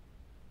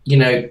 you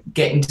know,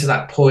 getting to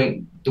that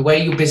point, the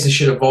way your business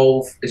should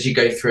evolve as you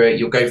go through it,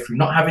 you'll go from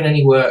not having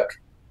any work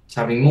to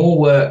having more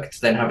work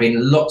to then having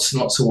lots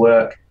and lots of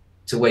work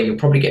to where you'll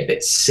probably get a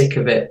bit sick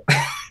of it.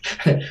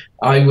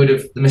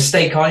 The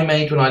mistake I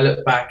made when I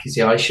look back is,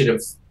 yeah, I should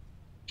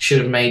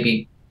have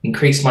maybe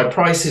increased my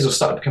prices or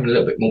started becoming a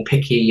little bit more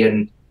picky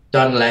and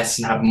done less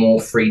and have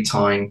more free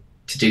time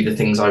to do the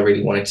things I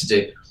really wanted to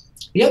do.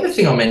 The other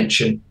thing I'll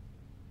mention,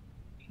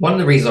 one of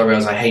the reasons I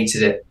realized I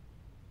hated it,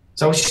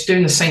 is I was just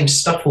doing the same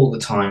stuff all the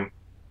time.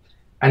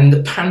 And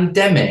the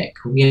pandemic,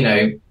 you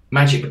know,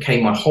 magic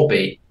became my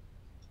hobby.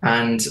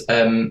 And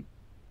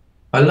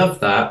I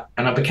loved that.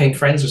 And I became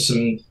friends with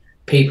some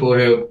people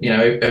who, you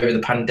know, over the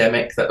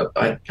pandemic that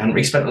I hadn't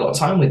really spent a lot of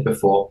time with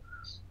before.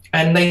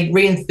 And they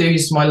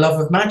re-enthused my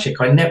love of magic.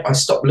 I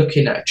stopped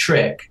looking at a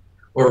trick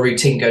or a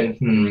routine going,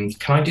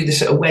 can I do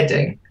this at a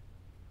wedding?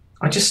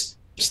 I just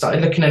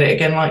started looking at it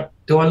again like,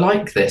 do I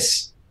like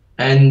this?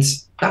 And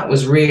that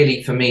was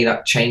really, for me,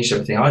 that changed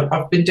everything.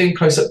 I've been doing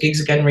close-up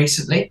gigs again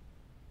recently,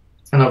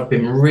 and I've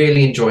been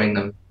really enjoying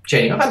them.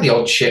 Jenny, I've had the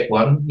odd shit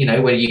one, you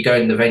know, where you go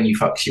and the venue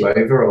fucks you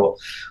over or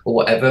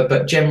whatever,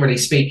 but generally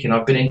speaking,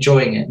 I've been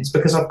enjoying it. It's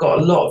because I've got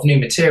a lot of new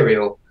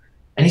material,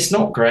 and it's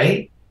not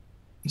great.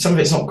 Some of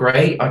it's not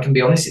great, I can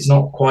be honest, it's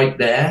not quite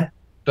there,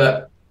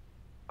 but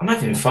I'm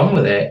having fun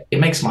with it. It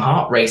makes my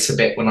heart race a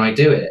bit when I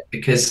do it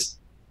because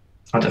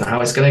I don't know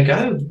how it's going to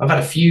go. I've had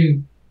a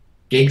few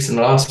gigs in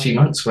the last few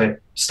months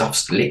where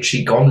stuff's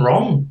literally gone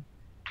wrong.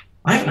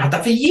 I haven't had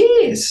that for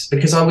years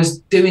because I was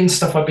doing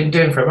stuff I've been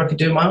doing forever. I could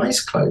do with my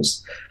eyes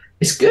closed.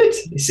 It's good.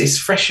 It's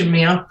freshened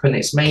me up and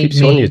it's made keeps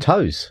you on your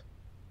toes.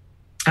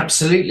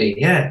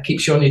 Absolutely, yeah.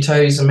 Keeps you on your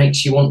toes and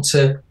makes you want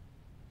to.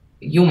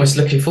 You're almost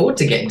looking forward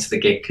to getting to the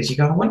gig because you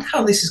go, I wonder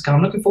how this is going.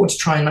 I'm looking forward to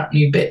trying that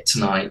new bit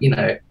tonight. You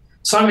know,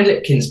 Simon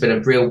Lipkin's been a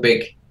real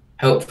big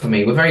help for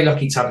me. We're very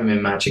lucky to have him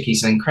in Magic.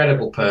 He's an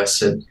incredible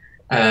person.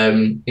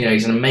 You know,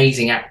 he's an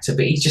amazing actor,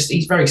 but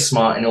he's very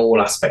smart in all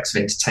aspects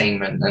of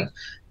entertainment, and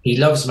he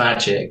loves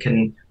magic.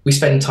 And we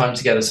spend time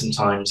together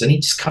sometimes, and he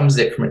just comes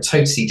at it from a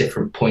totally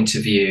different point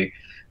of view,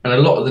 and a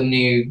lot of the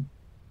new,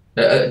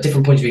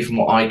 different point of view from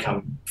what I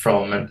come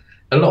from, and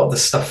a lot of the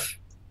stuff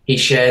he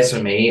shares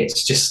with me,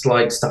 it's just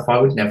like stuff I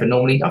would never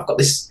normally. I've got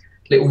this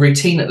little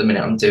routine at the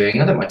minute I'm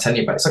doing. I don't mind telling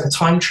you about it. It's like a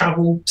time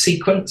travel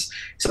sequence.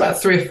 It's about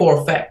 3 or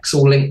 4 effects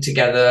all linked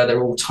together.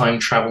 They're all time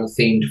travel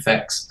themed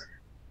effects.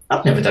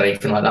 I've never done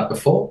anything like that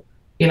before,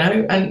 you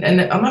know,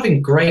 and I'm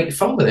having great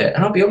fun with it.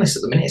 And I'll be honest,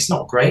 at the minute, it's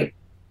not great,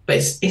 but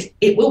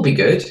it will be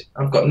good.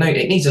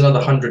 It needs another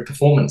 100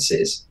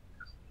 performances.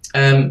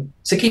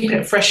 So keeping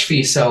it fresh for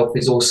yourself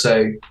is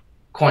also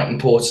quite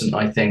important,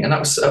 I think. And that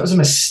was a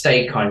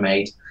mistake I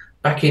made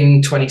back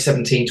in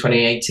 2017,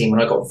 2018,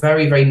 when I got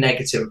very, very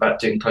negative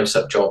about doing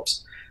close-up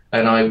jobs.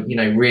 And I, you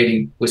know,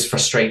 really was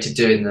frustrated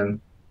doing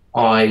them.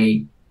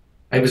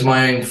 It was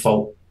my own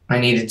fault. I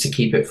needed to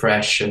keep it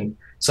fresh. And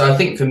so I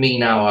think for me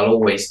now, I'll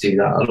always do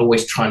that. I'll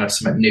always try and have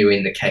something new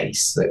in the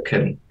case that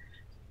can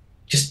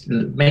just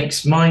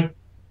makes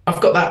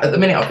I've got that at the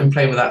minute. I've been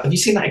playing with that. Have you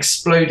seen that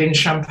exploding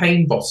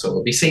champagne bottle?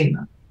 Have you seen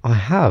that? I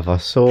have. I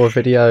saw a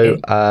video.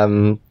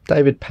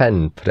 David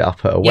Penn put it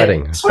up at a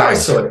wedding. That's where I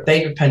saw it.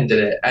 David Penn did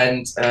it,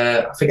 and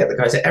I forget the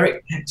guy's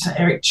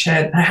Eric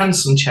Chen,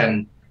 Hanson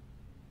Chen.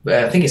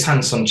 I think it's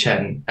Hanson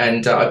Chen,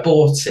 and I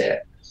bought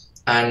it,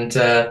 and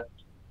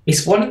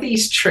it's one of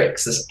these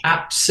tricks that's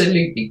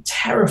absolutely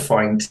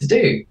terrifying to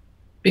do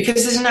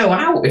because there's no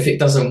out if it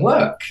doesn't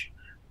work.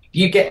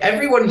 You get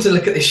everyone to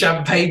look at the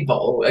champagne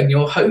bottle, and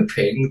you're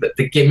hoping that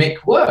the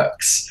gimmick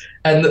works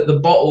and that the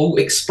bottle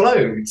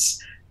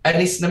explodes. And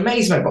it's an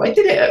amazement. But I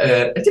did it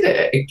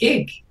at a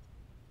gig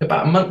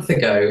about a month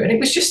ago, and it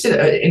was just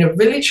in a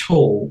village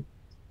hall,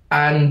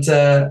 and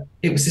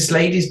it was this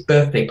lady's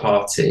birthday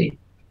party.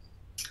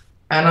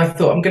 And I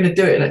thought, I'm going to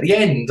do it. And at the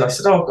end, I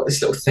said, I've got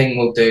this little thing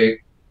we'll do.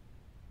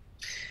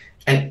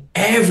 And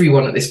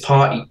everyone at this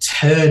party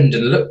turned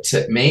and looked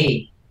at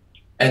me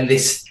and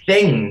this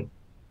thing.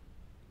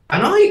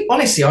 And I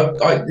honestly,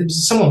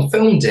 someone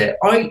filmed it.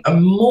 I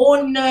am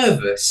more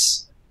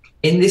nervous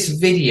in this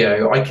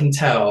video, I can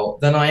tell,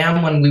 than I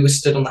am when we were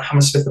stood on the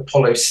Hammersmith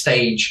Apollo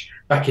stage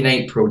back in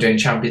April doing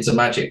Champions of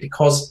Magic,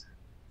 because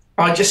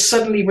I just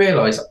suddenly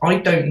realised I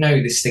don't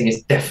know this thing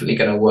is definitely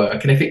going to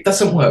work. And if it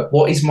doesn't work,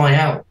 what is my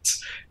out?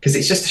 Because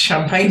it's just a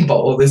champagne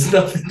bottle. There's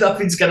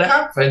nothing's going to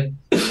happen.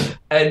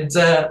 And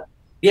but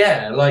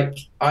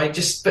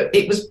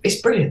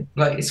it's brilliant.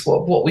 Like, it's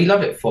what we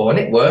love it for. And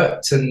it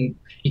worked. And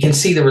you can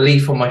see the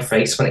relief on my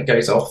face when it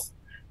goes off.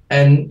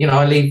 And, you know,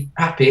 I leave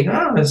happy.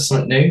 There's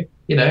something new,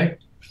 you know.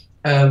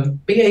 But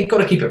yeah, you've got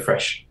to keep it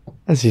fresh.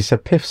 As you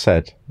said, Piff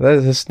said,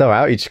 there's no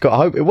out. You just got to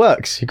hope it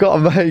works. You got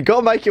to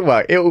make it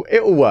work.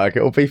 It'll work.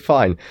 It'll be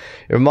fine.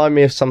 It reminded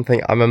me of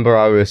something. I remember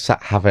I was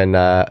sat having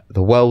the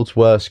world's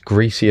worst,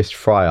 greasiest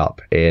fry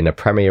up in a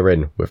Premier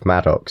Inn with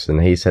Maddox,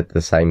 and he said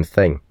the same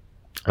thing.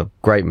 A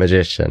great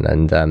magician,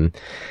 and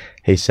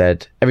he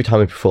said every time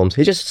he performs,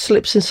 he just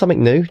slips in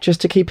something new just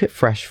to keep it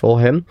fresh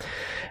for him.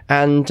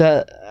 And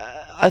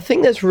I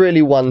think there's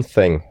really one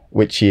thing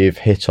which you've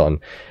hit on.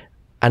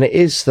 And it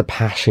is the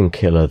passion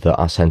killer that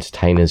us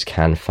entertainers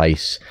can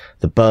face,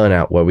 the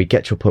burnout where we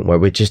get to a point where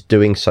we're just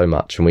doing so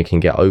much and we can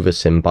get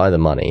oversimmed by the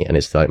money. And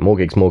it's like more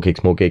gigs.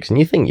 And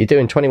you think you're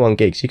doing 21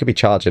 gigs, you could be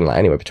charging like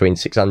anywhere between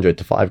 600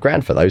 to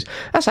 $5,000 for those.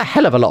 That's a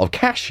hell of a lot of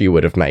cash you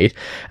would have made.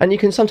 And you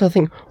can sometimes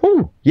think,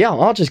 oh, yeah,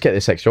 I'll just get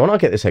this extra one. I'll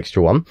get this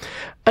extra one.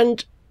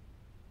 And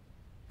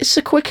it's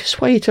the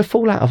quickest way to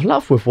fall out of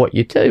love with what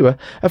you do.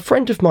 A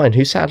friend of mine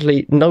who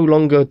sadly no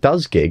longer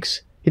does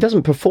gigs, he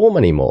doesn't perform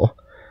anymore.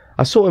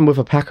 I saw him with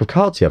a pack of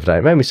cards the other day.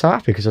 It made me so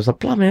happy because I was like,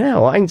 bloody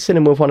hell, I ain't seen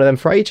him with one of them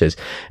for ages.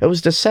 It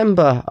was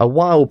December, a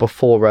while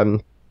before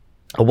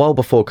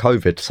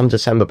COVID, some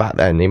December back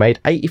then. He made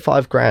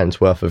 $85,000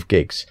 worth of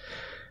gigs.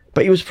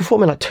 But he was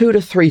performing like 2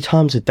 to 3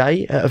 times a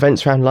day at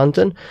events around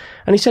London.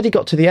 And he said he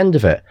got to the end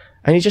of it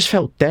and he just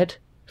felt dead.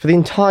 For the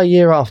entire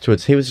year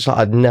afterwards, he was just like,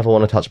 I'd never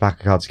want to touch a pack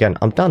of cards again.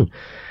 I'm done.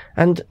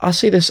 And I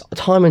see this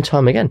time and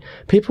time again.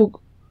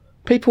 People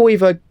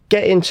either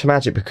get into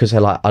magic because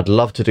they're like, I'd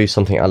love to do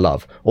something I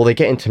love, or they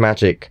get into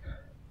magic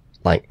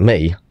like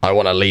me, I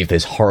want to leave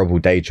this horrible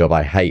day job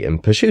I hate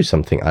and pursue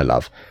something I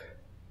love.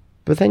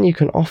 But then you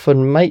can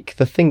often make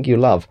the thing you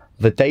love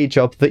the day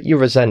job that you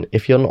resent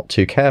if you're not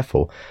too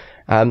careful.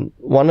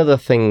 One of the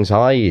things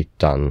I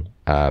done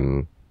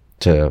to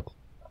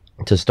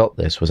stop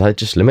this was I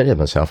just limited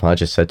myself. I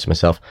just said to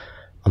myself,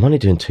 I'm only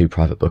doing 2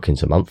 private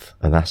bookings a month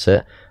and that's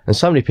it. And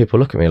so many people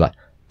look at me like,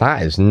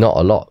 that is not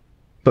a lot.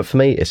 But for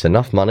me, it's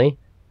enough money.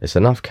 It's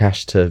enough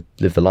cash to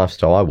live the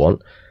lifestyle I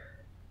want.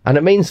 And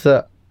it means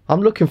that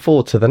I'm looking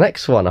forward to the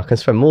next one. I can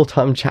spend more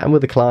time chatting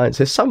with the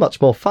clients. It's so much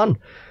more fun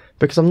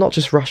because I'm not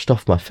just rushed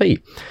off my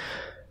feet.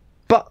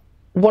 But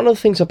one of the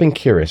things I've been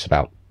curious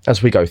about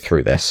as we go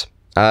through this,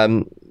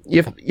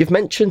 you've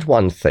mentioned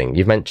one thing.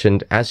 You've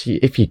mentioned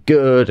if you're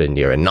good and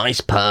you're a nice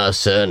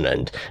person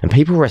and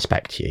people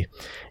respect you,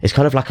 it's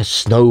kind of like a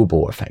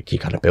snowball effect. You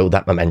kind of build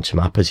that momentum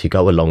up as you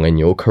go along in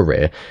your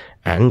career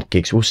and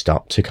gigs will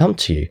start to come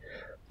to you.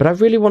 But I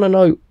really want to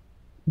know,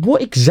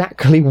 what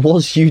exactly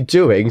was you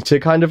doing to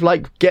kind of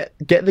like get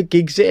the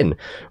gigs in?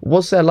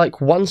 Was there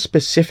like one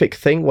specific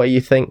thing where you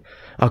think,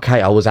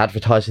 okay, I was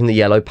advertising the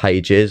yellow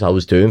pages, I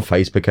was doing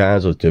Facebook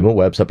ads, I was doing my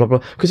website, blah, blah,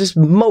 because there's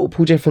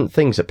multiple different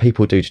things that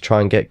people do to try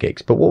and get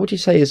gigs. But what would you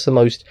say is the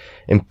most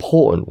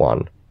important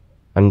one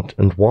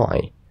and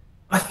why?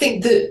 I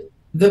think that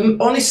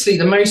honestly,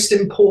 the most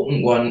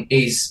important one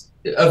is,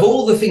 of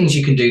all the things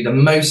you can do, the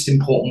most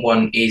important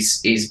one is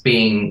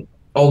being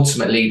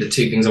ultimately the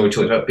 2 things I already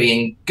talked about,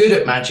 being good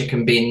at magic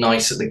and being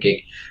nice at the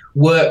gig.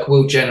 Work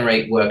will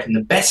generate work, and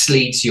the best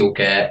leads you'll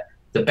get,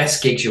 the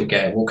best gigs you'll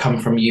get will come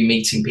from you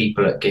meeting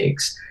people at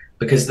gigs,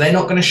 because they're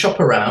not going to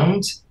shop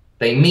around.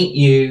 They meet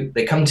you,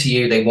 they come to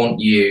you, they want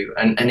you,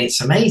 and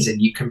it's amazing.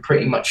 You can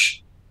pretty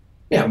much,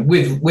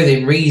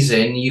 within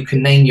reason, you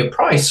can name your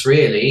price,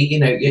 really,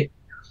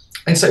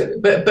 and so,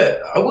 but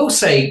I will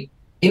say,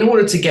 in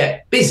order to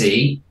get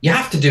busy, you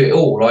have to do it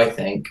all, I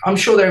think. I'm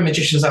sure there are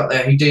magicians out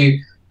there who do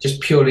just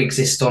purely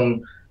exist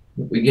on,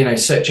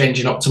 search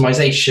engine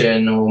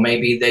optimization, or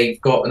maybe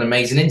they've got an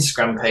amazing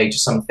Instagram page or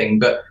something.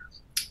 But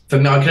for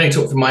me, I can only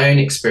talk from my own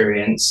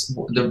experience.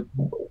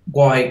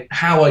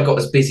 How I got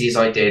as busy as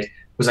I did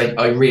was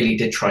I really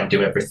did try and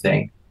do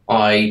everything.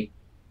 I,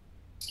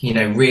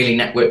 really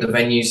networked the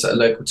venues that are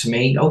local to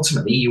me.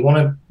 Ultimately, you want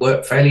to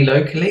work fairly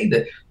locally,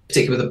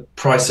 particularly with the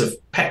price of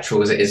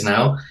petrol as it is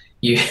now.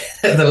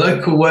 The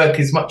local work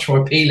is much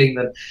more appealing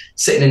than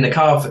sitting in the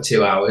car for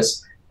 2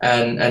 hours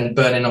and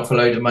burning off a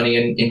load of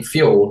money in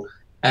fuel.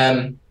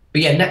 But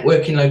yeah,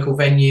 networking local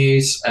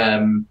venues,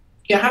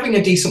 having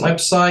a decent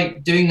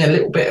website, doing a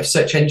little bit of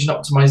search engine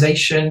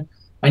optimization.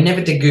 I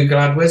never did Google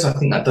AdWords. I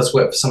think that does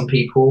work for some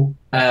people.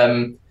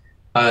 What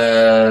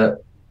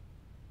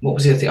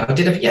was the other thing? I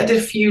did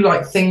a few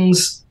like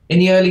things in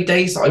the early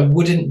days that I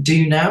wouldn't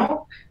do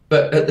now,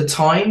 but at the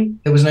time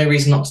there was no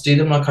reason not to do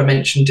them. Like I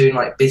mentioned, doing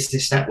like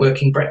business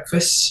networking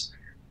breakfasts.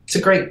 It's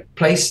a great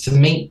place to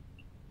meet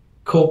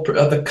corporate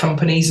other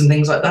companies and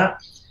things like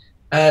that.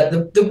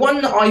 The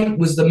one that I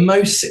was the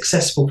most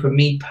successful for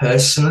me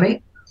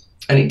personally,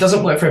 and it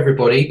doesn't work for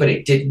everybody, but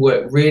it did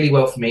work really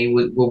well for me,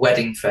 were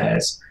wedding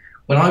fairs.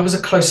 When I was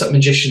a close-up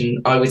magician,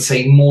 I would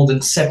say more than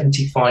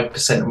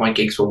 75% of my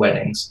gigs were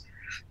weddings.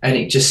 And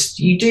you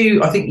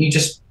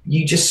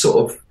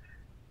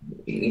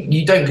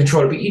don't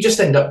control it, but you just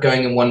end up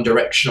going in one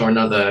direction or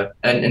another.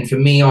 And for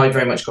me, I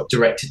very much got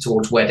directed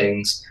towards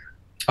weddings.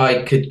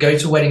 I could go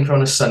to a wedding fair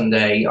on a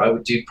Sunday. I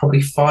would do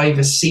probably 5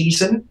 a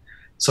season.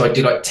 So I'd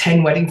do like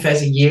 10 wedding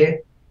fairs a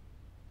year.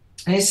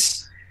 And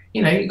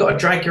you know, you've got to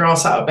drag your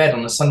ass out of bed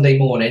on a Sunday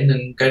morning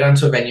and go down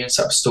to a venue and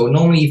set up a store.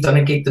 Normally you've done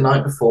a gig the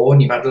night before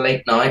and you've had a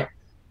late night,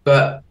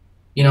 but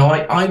you know,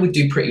 I would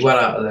do pretty well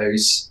out of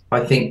those. I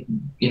think,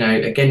 you know,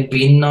 again,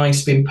 being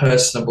nice, being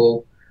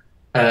personable.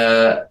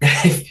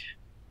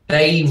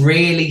 They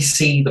really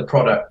see the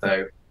product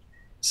though.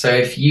 So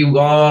if you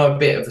are a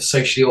bit of a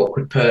socially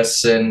awkward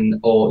person,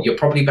 or you're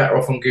probably better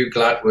off on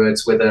Google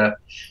AdWords with a,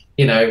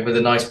 you know, with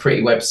a nice,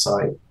 pretty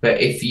website.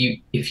 But if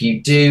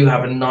you do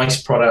have a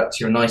nice product,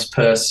 you're a nice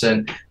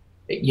person,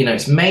 you know,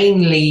 it's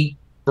mainly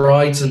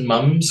brides and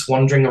mums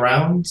wandering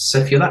around. So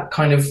if you're that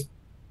kind of,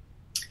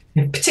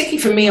 particularly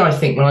for me, I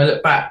think when I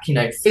look back, you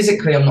know,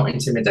 physically I'm not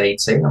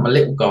intimidating. I'm a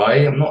little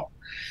guy.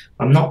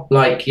 I'm not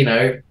like, you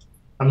know,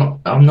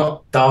 I'm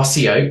not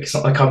Darcy Oak. It's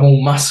not like I'm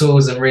all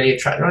muscles and really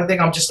attractive. I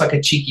think I'm just like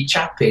a cheeky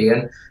chappy.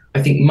 And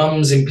I think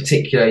mums in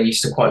particular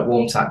used to quite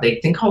warm to that.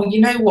 They'd think, oh,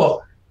 you know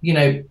what, you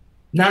know,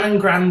 Nan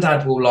and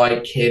Grandad will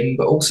like him,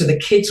 but also the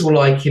kids will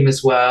like him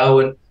as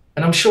well. And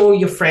I'm sure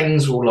your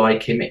friends will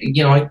like him.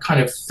 You know, I kind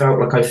of felt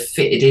like I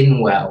fitted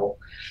in well.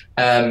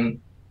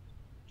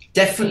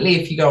 Definitely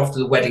if you go after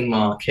the wedding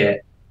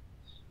market,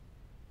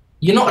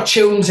 you're not a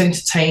children's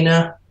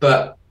entertainer,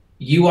 but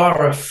you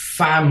are a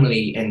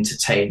family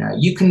entertainer.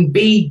 You can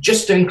be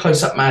just doing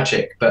close-up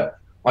magic, but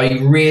I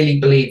really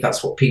believe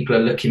that's what people are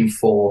looking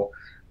for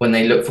when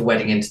they look for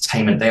wedding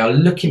entertainment. They are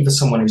looking for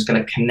someone who's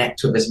going to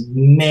connect with as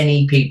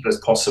many people as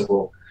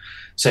possible.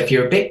 So if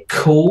you're a bit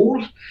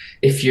cool,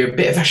 if you're a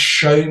bit of a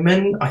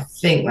showman, I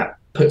think that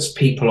puts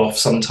people off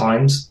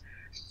sometimes.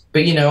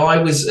 But, you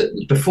know,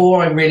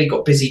 before I really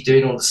got busy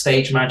doing all the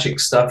stage magic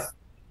stuff,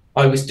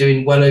 I was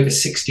doing well over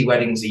 60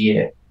 weddings a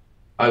year.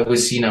 I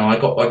was, you know, I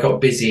got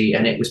busy,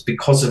 and it was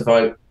because of,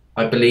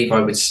 I believe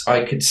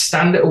I could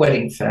stand at a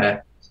wedding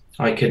fair.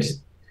 I could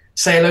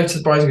say hello to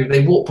the brides and groom.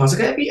 They walk past. I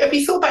go, have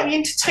you thought about the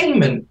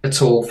entertainment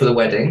at all for the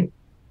wedding?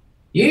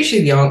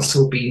 Usually the answer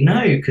will be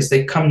no, because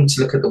they've come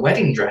to look at the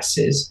wedding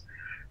dresses.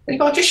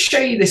 And I'll just show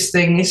you this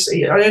thing.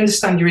 I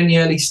understand you're in the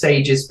early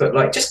stages, but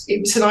like,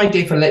 it's an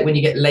idea for when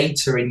you get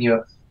later in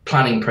your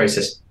planning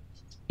process.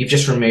 You've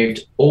just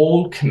removed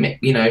all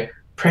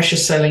pressure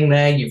selling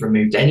there. You've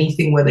removed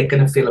anything where they're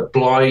going to feel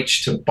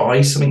obliged to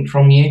buy something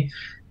from you.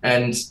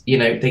 And, you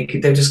know,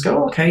 they'll just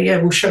go, oh, okay, yeah,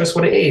 well, show us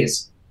what it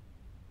is.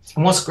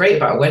 And what's great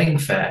about a wedding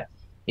fair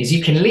is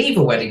you can leave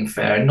a wedding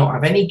fair and not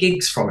have any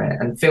gigs from it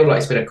and feel like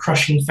it's been a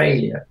crushing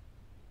failure.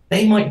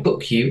 They might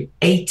book you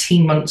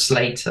 18 months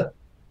later.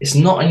 It's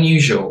not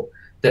unusual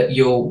that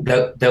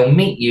they'll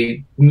meet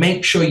you.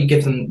 Make sure you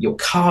give them your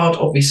card,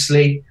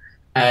 obviously.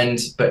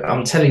 But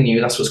I'm telling you,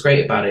 that's what's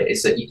great about it,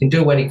 is that you can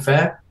do a wedding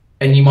fair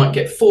and you might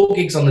get 4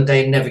 gigs on the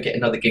day and never get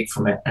another gig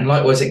from it. And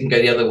likewise, it can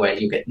go the other way.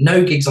 You'll get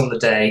no gigs on the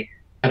day,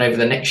 and over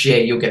the next year,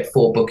 you'll get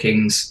 4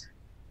 bookings,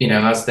 you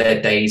know, as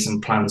their days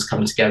and plans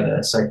come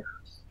together. So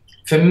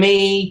for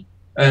me,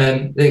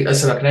 I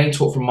said I can only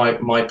talk from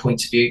my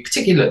point of view.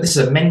 Particularly, look, this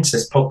is a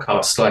mentalist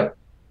podcast. Like,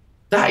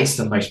 that is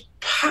the most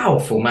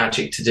powerful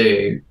magic to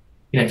do.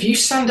 You know, if you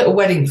stand at a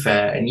wedding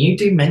fair and you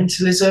do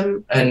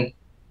mentalism, and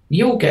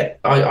you'll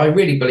get, I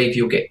really believe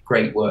you'll get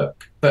great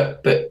work.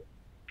 But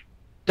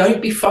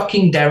don't be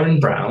fucking Darren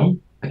Brown,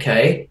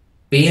 okay?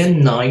 Be a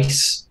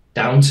nice,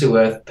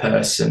 down-to-earth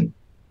person.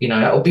 You know,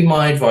 that will be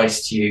my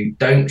advice to you.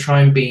 Don't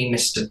try and be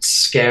Mr.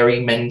 Scary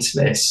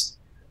Mentalist,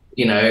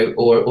 you know,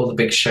 or the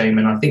big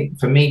showman. I think,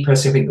 for me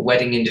personally, I think the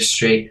wedding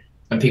industry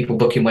and people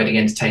booking wedding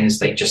entertainers,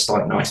 they just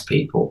like nice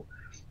people.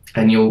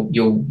 And you'll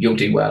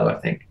do well, I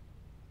think.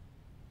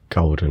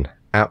 Golden.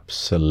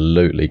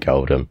 Absolutely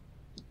golden.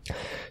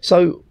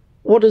 So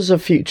what does the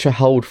future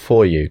hold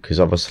for you? Because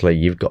obviously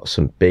you've got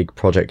some big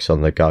projects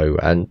on the go.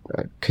 And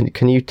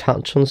can you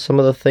touch on some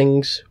of the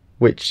things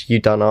which you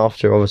done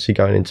after obviously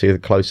going into the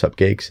close-up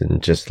gigs,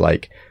 and just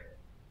like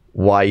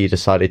why you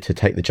decided to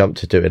take the jump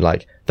to doing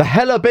like the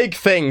hella big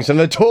things and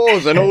the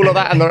tours and all of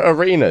that and the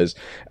arenas?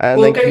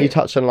 And then can you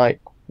touch on like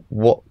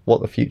what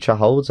the future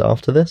holds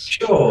after this?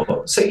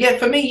 Sure. So yeah,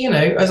 for me, you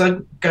know, as I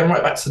go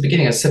right back to the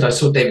beginning, I said I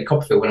saw David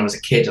Copperfield when I was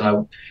a kid, and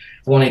I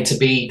wanted to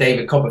be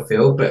David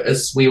Copperfield. But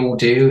as we all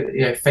do,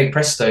 you know, Fake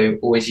Presto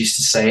always used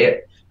to say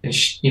it.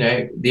 And you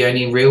know, the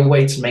only real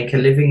way to make a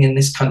living in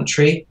this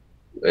country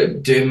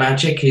doing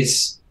magic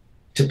is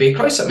to be a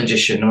close-up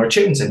magician or a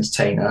children's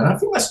entertainer. And I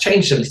think that's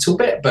changed a little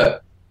bit,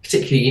 but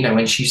particularly, you know,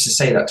 when she used to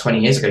say that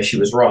 20 years ago, she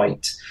was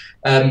right.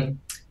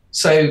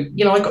 So,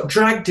 you know, I got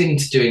dragged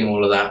into doing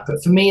all of that.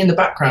 But for me, in the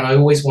background, I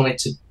always wanted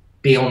to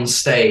be on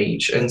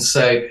stage. And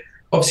so,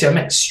 obviously, I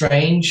met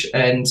Strange,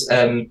 and,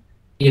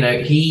 you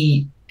know,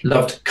 he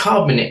loved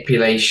card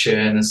manipulation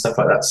and stuff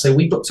like that. So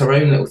we booked our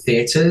own little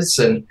theatres.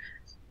 And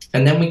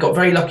then we got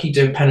very lucky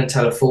doing Penn and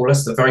Teller Fool.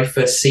 That's the very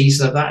first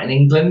season of that in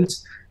England.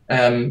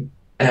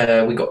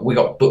 We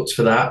got booked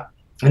for that.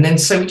 And then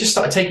so we just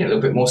started taking it a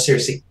little bit more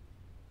seriously.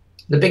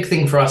 The big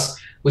thing for us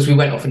was we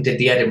went off and did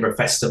the Edinburgh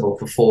Festival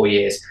for 4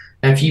 years.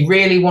 And if you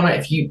really want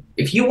to,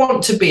 if you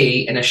want to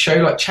be in a show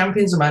like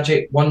Champions of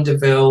Magic,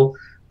 Wonderville,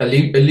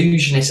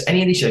 Illusionist,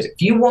 any of these shows,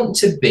 if you want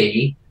to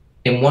be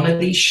in one of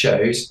these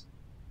shows,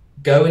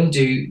 go and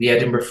do the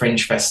Edinburgh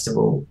Fringe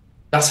Festival.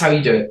 That's how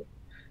you do it.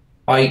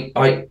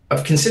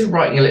 I've considered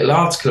writing a little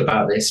article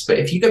about this, but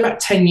if you go back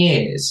 10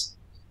 years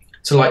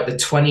to like the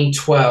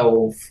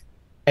 2012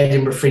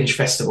 Edinburgh Fringe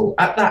Festival,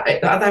 at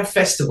that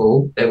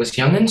festival, there was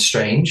Young and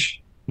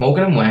Strange,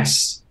 Morgan and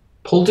West,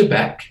 Paul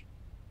Dubeck,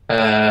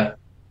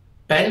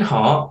 Ben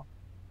Hart,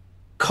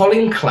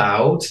 Colin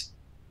Cloud.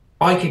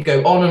 I could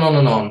go on and on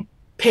and on.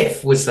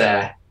 Piff was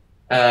there.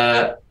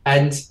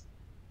 And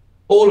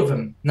all of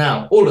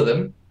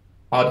them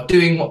are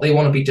doing what they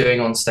want to be doing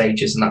on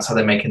stages, and that's how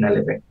they're making their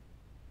living.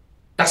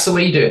 That's the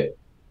way you do it.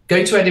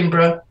 Go to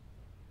Edinburgh,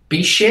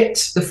 be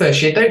shit the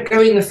first year. Don't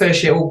go in the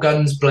first year all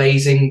guns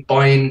blazing,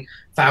 buying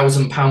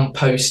 £1,000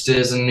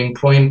 posters and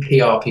employing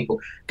PR people.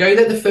 Go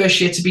there the first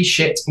year to be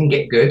shit and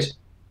get good.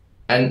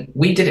 And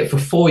we did it for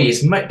 4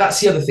 years. That's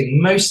the other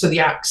thing. Most of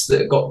the acts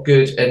that got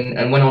good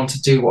and went on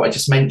to do what I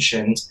just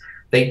mentioned,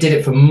 they did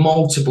it for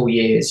multiple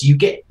years. You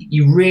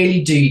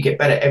really do. You get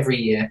better every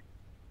year.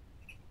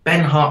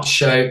 Ben Hart's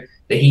show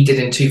that he did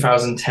in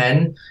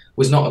 2010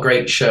 was not a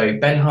great show.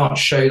 Ben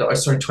Hart's show that I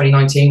saw in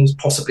 2019 was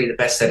possibly the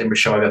best Edinburgh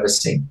show I've ever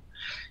seen.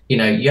 You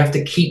know, you have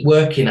to keep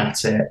working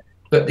at it.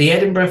 But the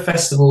Edinburgh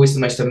Festival is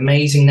the most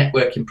amazing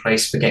networking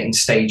place for getting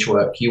stage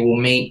work. You will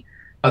meet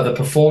other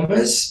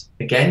performers.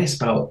 Again, it's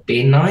about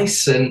being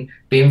nice and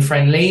being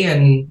friendly,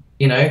 and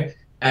you know,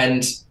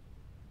 and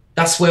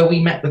that's where we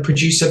met the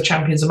producer of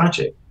Champions of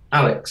Magic,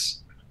 Alex.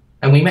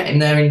 And we met him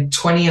there in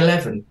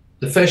 2011.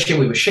 The first year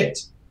we were shit,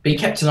 but he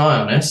kept an eye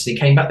on us. He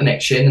came back the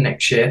next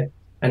year,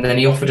 and then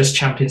he offered us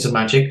Champions of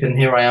Magic, and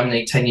here I am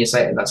 10 years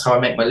later. That's how I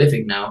make my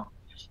living now.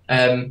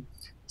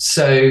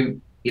 So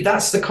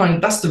that's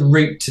the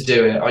route to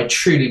do it. I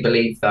truly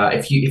believe that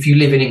if you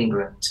live in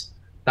England,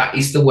 that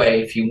is the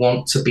way. If you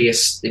want to be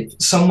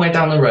somewhere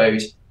down the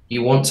road,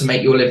 you want to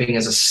make your living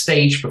as a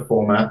stage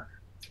performer,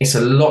 it's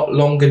a lot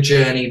longer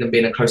journey than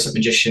being a close-up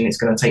magician. It's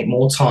going to take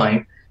more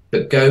time,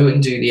 but go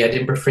and do the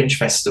Edinburgh Fringe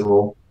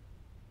Festival,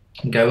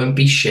 and go and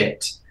be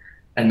shit.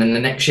 And then the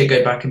next year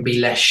go back and be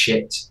less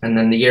shit. And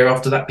then the year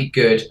after that be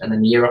good. And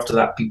then the year after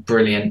that be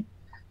brilliant.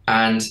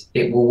 And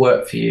it will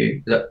work for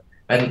you.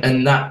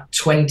 And that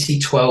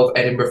 2012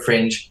 Edinburgh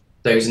Fringe,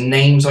 those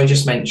names I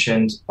just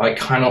mentioned, I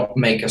cannot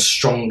make a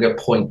stronger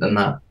point than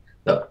that.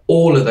 That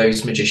all of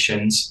those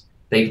magicians,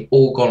 they've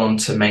all gone on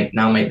to make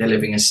their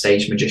living as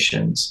stage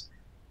magicians.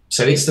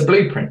 So it's the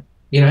blueprint.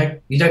 You know,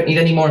 you don't need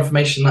any more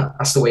information.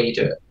 That's the way you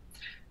do it.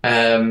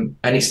 And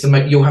it's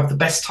you'll have the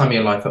best time of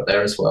your life up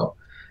there as well.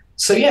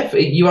 So yeah,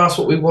 you asked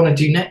what we want to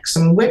do next,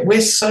 and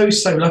we're so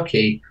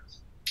lucky.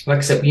 Like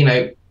I said, you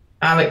know,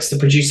 Alex, the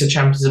producer of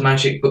Champions of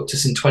Magic, booked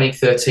us in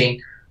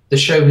 2013. The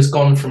show has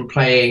gone from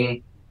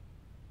doing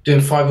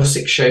 5 or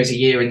 6 shows a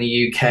year in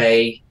the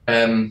UK,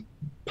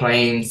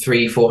 playing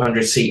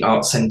 300-400 seat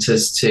art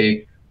centres,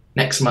 to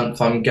next month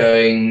I'm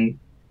going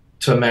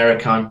to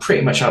America. I'm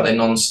pretty much out there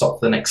non-stop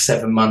for the next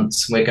 7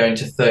 months. We're going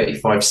to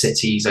 35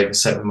 cities over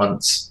 7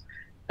 months.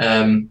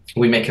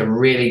 We make a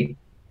really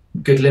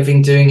good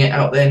living doing it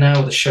out there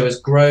now. The show has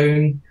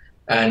grown,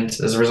 and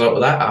as a result of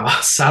that, our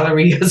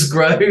salary has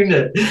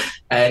grown,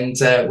 and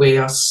we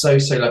are so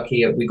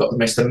lucky. We've got the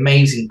most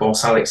amazing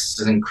boss. Alex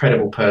is an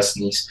incredible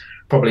person. He's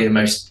probably the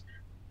most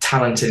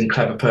talented and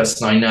clever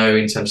person I know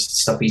in terms of the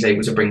stuff he's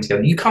able to bring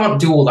together. You can't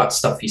do all that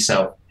stuff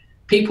yourself.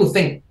 People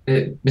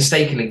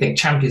mistakenly think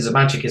Champions of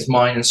Magic is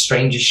mine and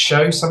Strange's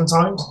show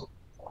sometimes.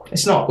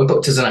 It's not. We're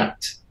booked as an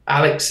act.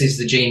 Alex is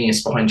the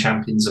genius behind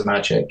Champions of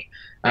Magic.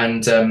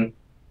 And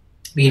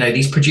you know,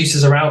 these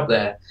producers are out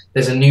there.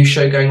 There's a new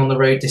show going on the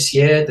road this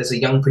year. There's a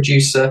young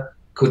producer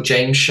called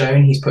James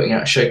Schoen. He's putting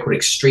out a show called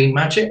Extreme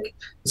Magic.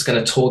 It's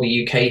going to tour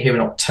the UK here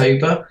in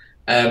October.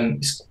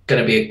 It's going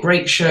to be a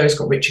great show. It's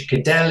got Richard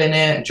Cadell in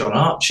it, and John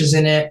Archer's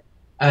in it.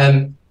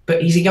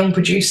 But he's a young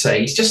producer.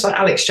 He's just like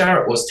Alex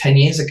Jarrett was 10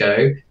 years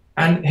ago.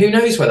 And who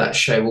knows where that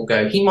show will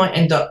go? He might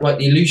end up like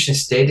The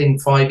Illusionist did in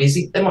 5 years.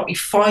 There might be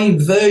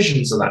 5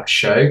 versions of that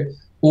show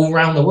all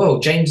around the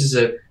world. James is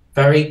a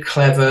very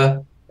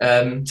clever,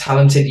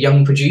 talented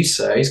young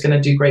producer. He's going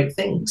to do great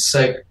things.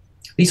 So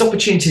these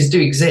opportunities do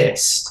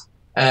exist.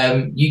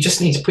 You just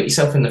need to put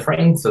yourself in the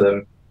frame for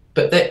them.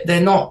 But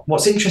they're not.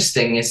 What's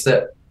interesting is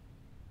that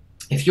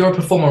if you're a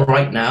performer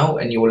right now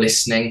and you're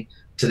listening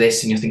to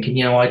this and you're thinking,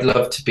 you know, I'd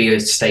love to be a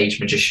stage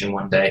magician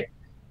one day,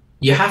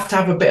 you have to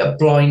have a bit of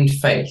blind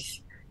faith.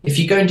 If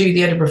you go and do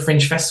the Edinburgh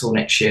Fringe Festival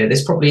next year,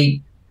 there's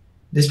probably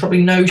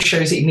no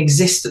shows that even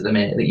exist at the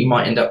minute that you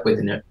might end up with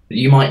in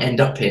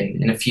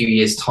a few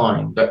years'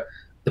 time. But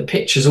the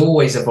picture's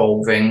always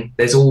evolving.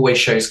 There's always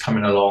shows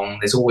coming along.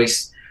 There's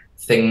always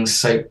things.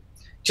 So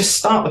just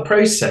start the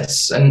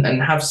process and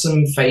have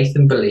some faith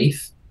and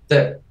belief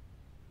that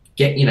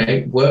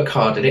work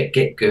hard at it,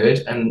 get good,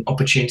 and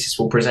opportunities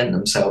will present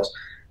themselves.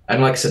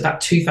 And like I said,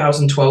 that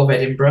 2012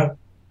 Edinburgh,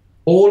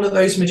 all of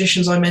those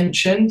magicians I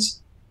mentioned,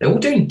 they're all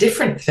doing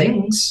different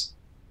things.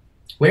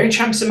 We're in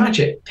Champions of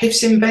Magic.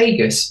 Piff's in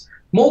Vegas.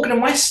 Morgan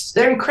and West,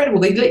 they're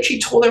incredible. They literally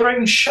tour their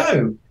own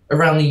show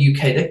around the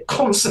UK. They're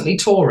constantly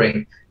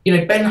touring. You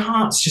know, Ben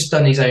Hart's just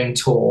done his own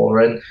tour,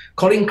 and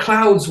Colin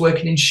Cloud's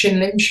working in Shin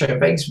Lim Show in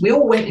Vegas. We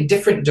all went in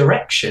different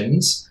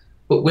directions.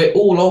 but we're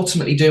all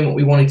ultimately doing what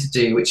we wanted to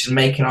do, which is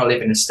making our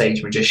living as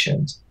stage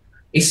magicians.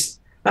 It's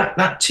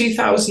that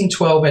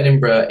 2012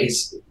 Edinburgh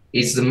is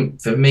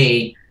for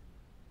me.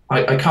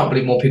 I can't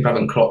believe more people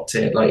haven't clocked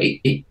it.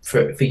 Like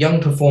for young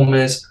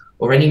performers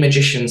or any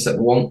magicians that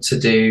want to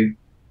do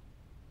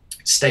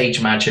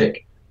stage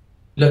magic,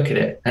 look at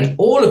it. And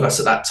all of us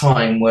at that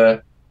time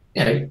were,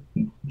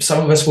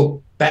 some of us were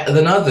better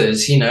than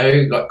others.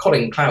 Like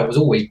Colin Cloud was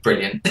always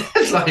brilliant.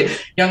 Like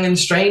Young and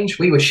Strange,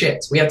 we were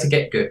shit. We had to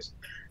get good.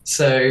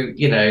 So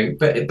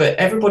but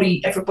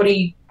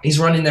everybody is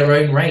running their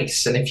own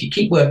race, and if you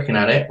keep working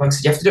at it, like I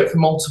said, you have to do it for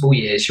multiple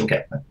years. You'll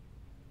get there.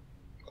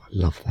 I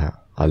love that.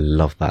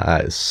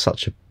 That is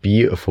such a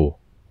beautiful,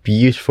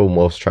 and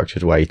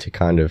well-structured way to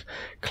kind of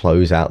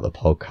close out the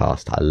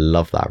podcast. I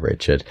love that,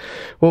 Richard.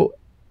 Well,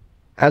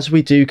 as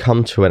we do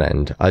come to an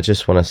end, I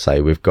just want to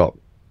say we've got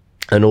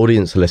an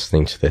audience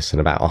listening to this in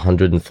about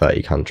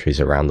 130 countries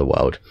around the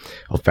world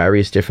of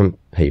various different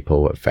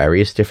people at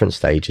various different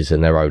stages in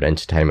their own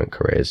entertainment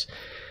careers.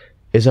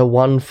 Is there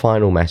one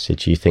final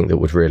message you think that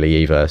would really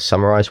either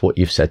summarize what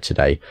you've said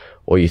today,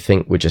 or you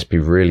think would just be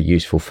really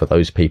useful for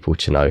those people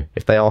to know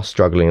if they are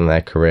struggling in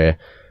their career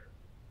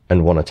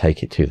and want to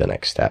take it to the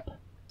next step?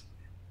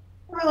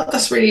 Well,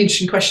 that's a really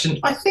interesting question.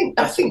 I think,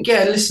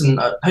 yeah, listen,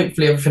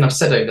 hopefully everything I've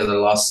said over the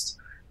last,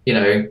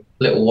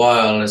 little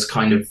while has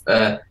kind of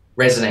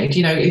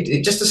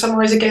resonated. Just to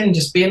summarize again,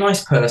 just be a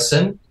nice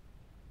person,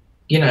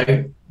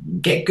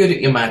 get good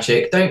at your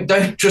magic.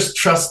 Don't just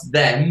trust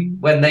them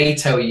when they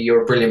tell you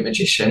you're a brilliant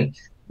magician.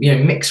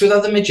 Mix with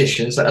other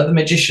magicians. Let other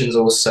magicians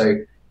also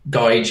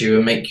guide you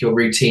and make your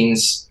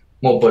routines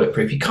more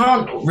bulletproof. You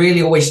can't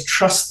really always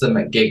trust them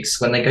at gigs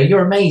when they go,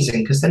 "You're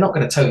amazing," because they're not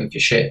going to tell you if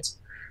you're shit.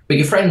 But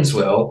your friends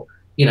will.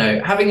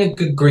 Having a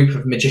good group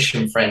of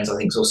magician friends, I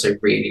think, is also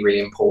really, really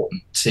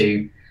important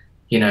to,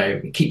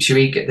 it keeps your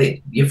ego.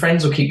 Your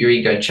friends will keep your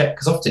ego in check,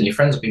 because often your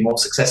friends will be more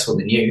successful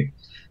than you.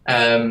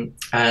 And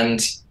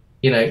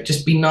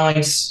just be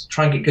nice,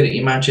 try and get good at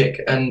your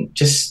magic, and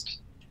just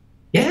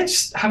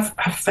have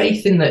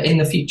faith in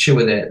the future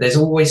with it. There's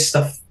always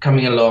stuff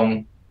coming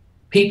along.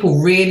 People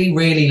really,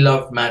 really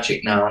love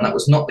magic now, and that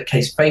was not the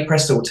case. Faye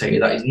Presta will tell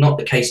you that is not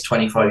the case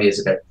 25 years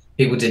ago.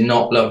 People did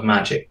not love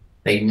magic.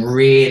 They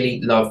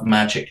really love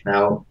magic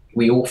now.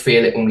 We all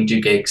feel it when we do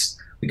gigs.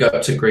 We go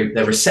up to a group,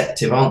 they're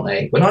receptive, aren't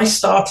they? When I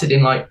started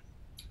in like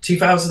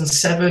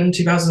 2007,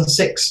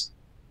 2006,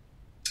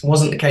 it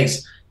wasn't the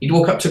case. You'd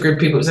walk up to a group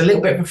of people, it was a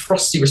little bit of a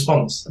frosty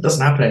response. It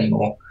doesn't happen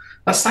anymore.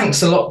 That's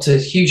thanks a lot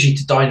hugely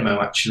to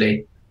Dynamo,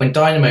 actually. When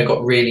Dynamo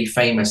got really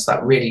famous,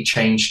 that really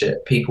changed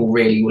it. People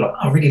really were like,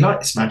 "I really like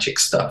this magic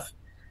stuff."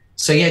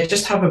 So yeah,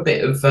 just have a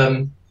bit of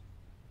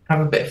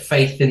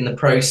faith in the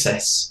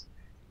process,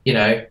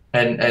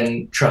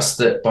 and trust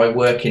that by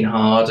working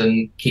hard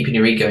and keeping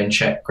your ego in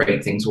check,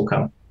 great things will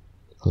come.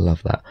 I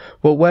love that.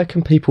 Well, where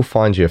can people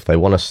find you if they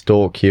want to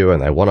stalk you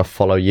and they want to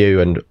follow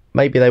you, and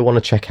maybe they want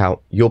to check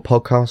out your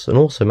podcast and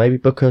also maybe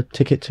book a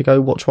ticket to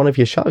go watch one of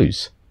your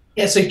shows?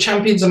 Yeah, so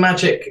Champions of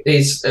Magic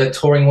is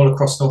touring all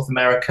across North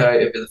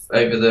America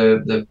over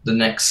the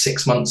next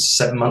 6 months,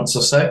 7 months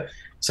or so.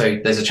 So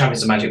there's a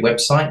Champions of Magic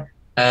website.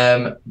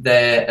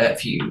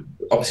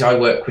 Obviously I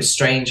work with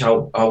Strange.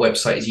 Our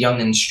website is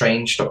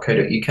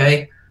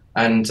youngandstrange.co.uk,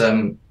 and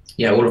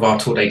all of our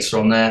tour dates are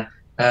on there.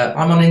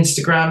 I'm on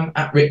Instagram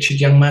at Richard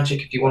Young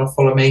Magic if you want to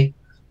follow me.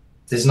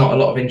 There's not a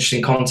lot of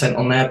interesting content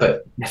on there,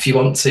 but if you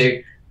want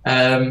to,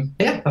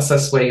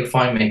 that's where you'll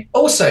find me.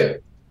 Also,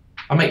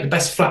 I make the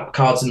best flap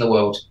cards in the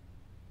world.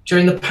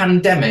 During the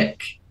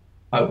pandemic,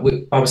 I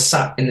was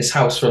sat in this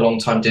house for a long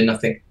time doing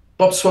nothing.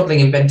 Bob Swadling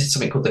invented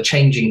something called the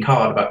changing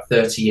card about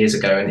 30 years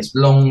ago, and it's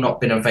long not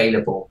been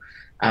available.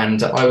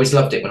 And I always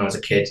loved it when I was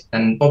a kid.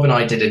 And Bob and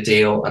I did a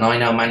deal, and I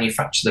now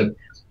manufacture them.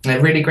 And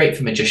they're really great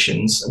for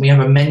magicians. And we have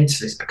a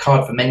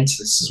card for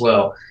mentalists as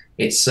well.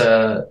 It's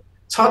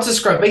hard to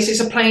describe. Basically,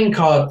 it's a playing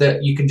card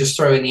that you can just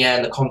throw in the air,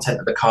 and the content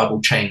of the card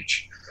will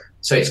change.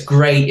 So it's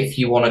great if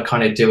you want to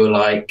kind of do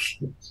a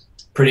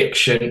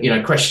prediction,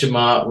 question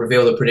mark,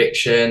 reveal the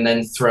prediction,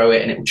 then throw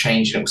it and it will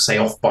change and it will say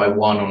off by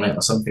 1 on it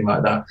or something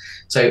like that.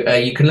 So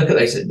you can look at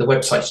those. The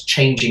website's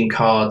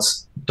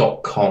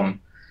changingcards.com,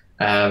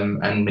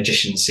 and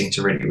magicians seem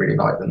to really, really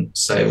like them.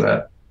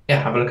 So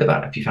have a look at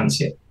that if you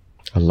fancy it.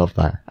 I love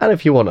that. And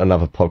if you want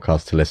another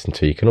podcast to listen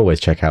to, you can always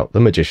check out the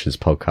Magicians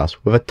podcast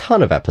with a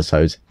ton of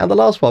episodes, and the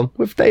last one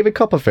with David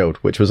Copperfield,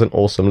 which was an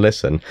awesome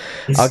listen.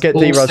 I'll get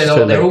D-Raj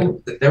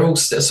to they're all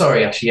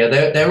sorry, actually, yeah,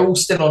 they're all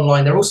still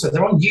online. They're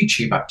on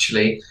YouTube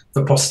actually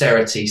for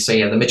posterity. So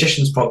yeah, the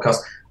Magicians podcast.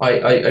 I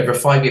over a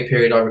 5-year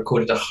period, I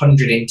recorded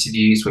 100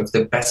 interviews with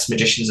the best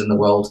magicians in the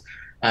world,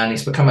 and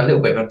it's become a little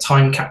bit of a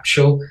time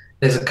capsule.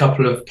 There's a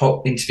couple of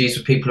interviews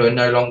with people who are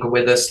no longer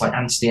with us, like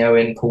Anthony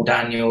Owen, Paul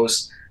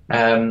Daniels.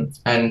 There's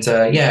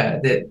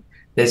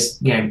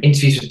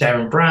interviews with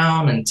Darren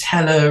Brown and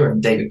Teller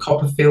and David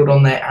Copperfield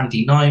on there,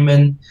 Andy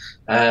Nyman.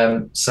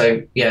 They're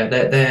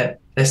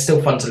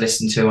still fun to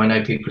listen to. I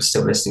know people are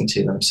still listening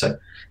to them. So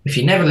if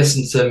you never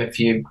listened to them, if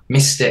you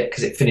missed it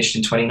because it finished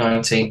in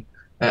 2019,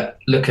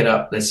 look it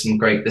up. There's some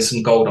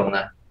gold on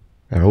there.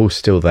 They're all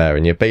still there,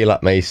 and you'd be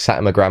like me, sat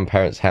in my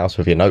grandparents' house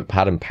with your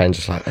notepad and pen,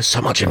 just like, there's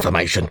so much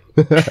information.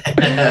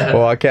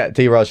 Well, I'll get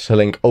Dheeraj to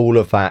link all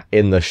of that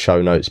in the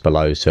show notes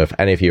below, so if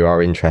any of you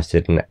are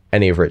interested in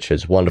any of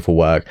Richard's wonderful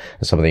work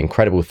and some of the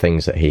incredible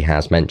things that he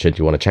has mentioned,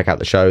 you want to check out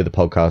the show, the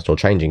podcast, or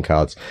Changing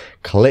Cards,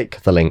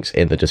 click the links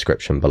in the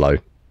description below.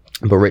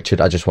 But Richard,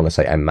 I just want to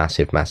say a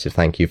massive, massive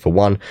thank you for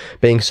one,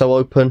 being so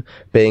open,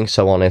 being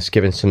so honest,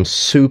 giving some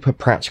super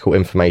practical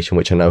information,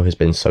 which I know has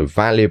been so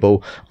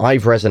valuable.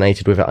 I've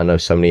resonated with it. I know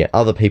so many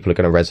other people are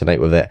going to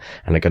resonate with it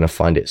and are going to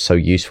find it so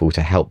useful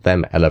to help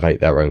them elevate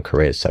their own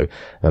careers. So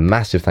a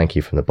massive thank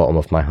you from the bottom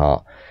of my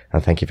heart.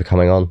 And thank you for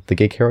coming on the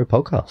Gig Hero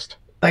podcast.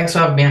 Thanks for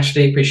having me,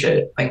 Ashley. Appreciate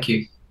it. Thank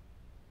you.